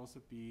could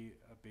also be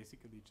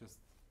basically just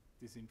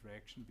this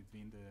interaction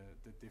between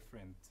the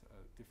different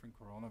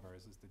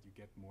coronaviruses that you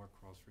get more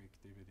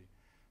cross-reactivity.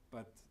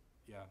 But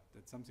yeah,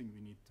 that's something we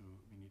need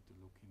to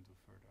look into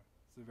further.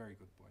 It's a very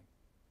good point.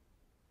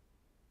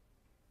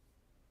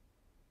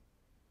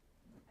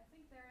 I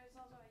think there is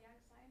also a young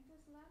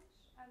scientist lunch,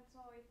 and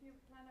so if you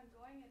plan on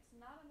going, it's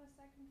not on the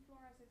second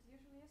floor as it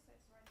usually is.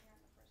 It's right here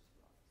on the first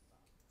floor. So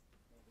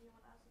maybe you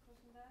want to ask a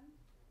question then?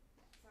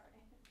 Yeah, sorry.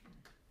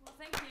 Well,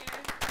 thank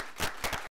you.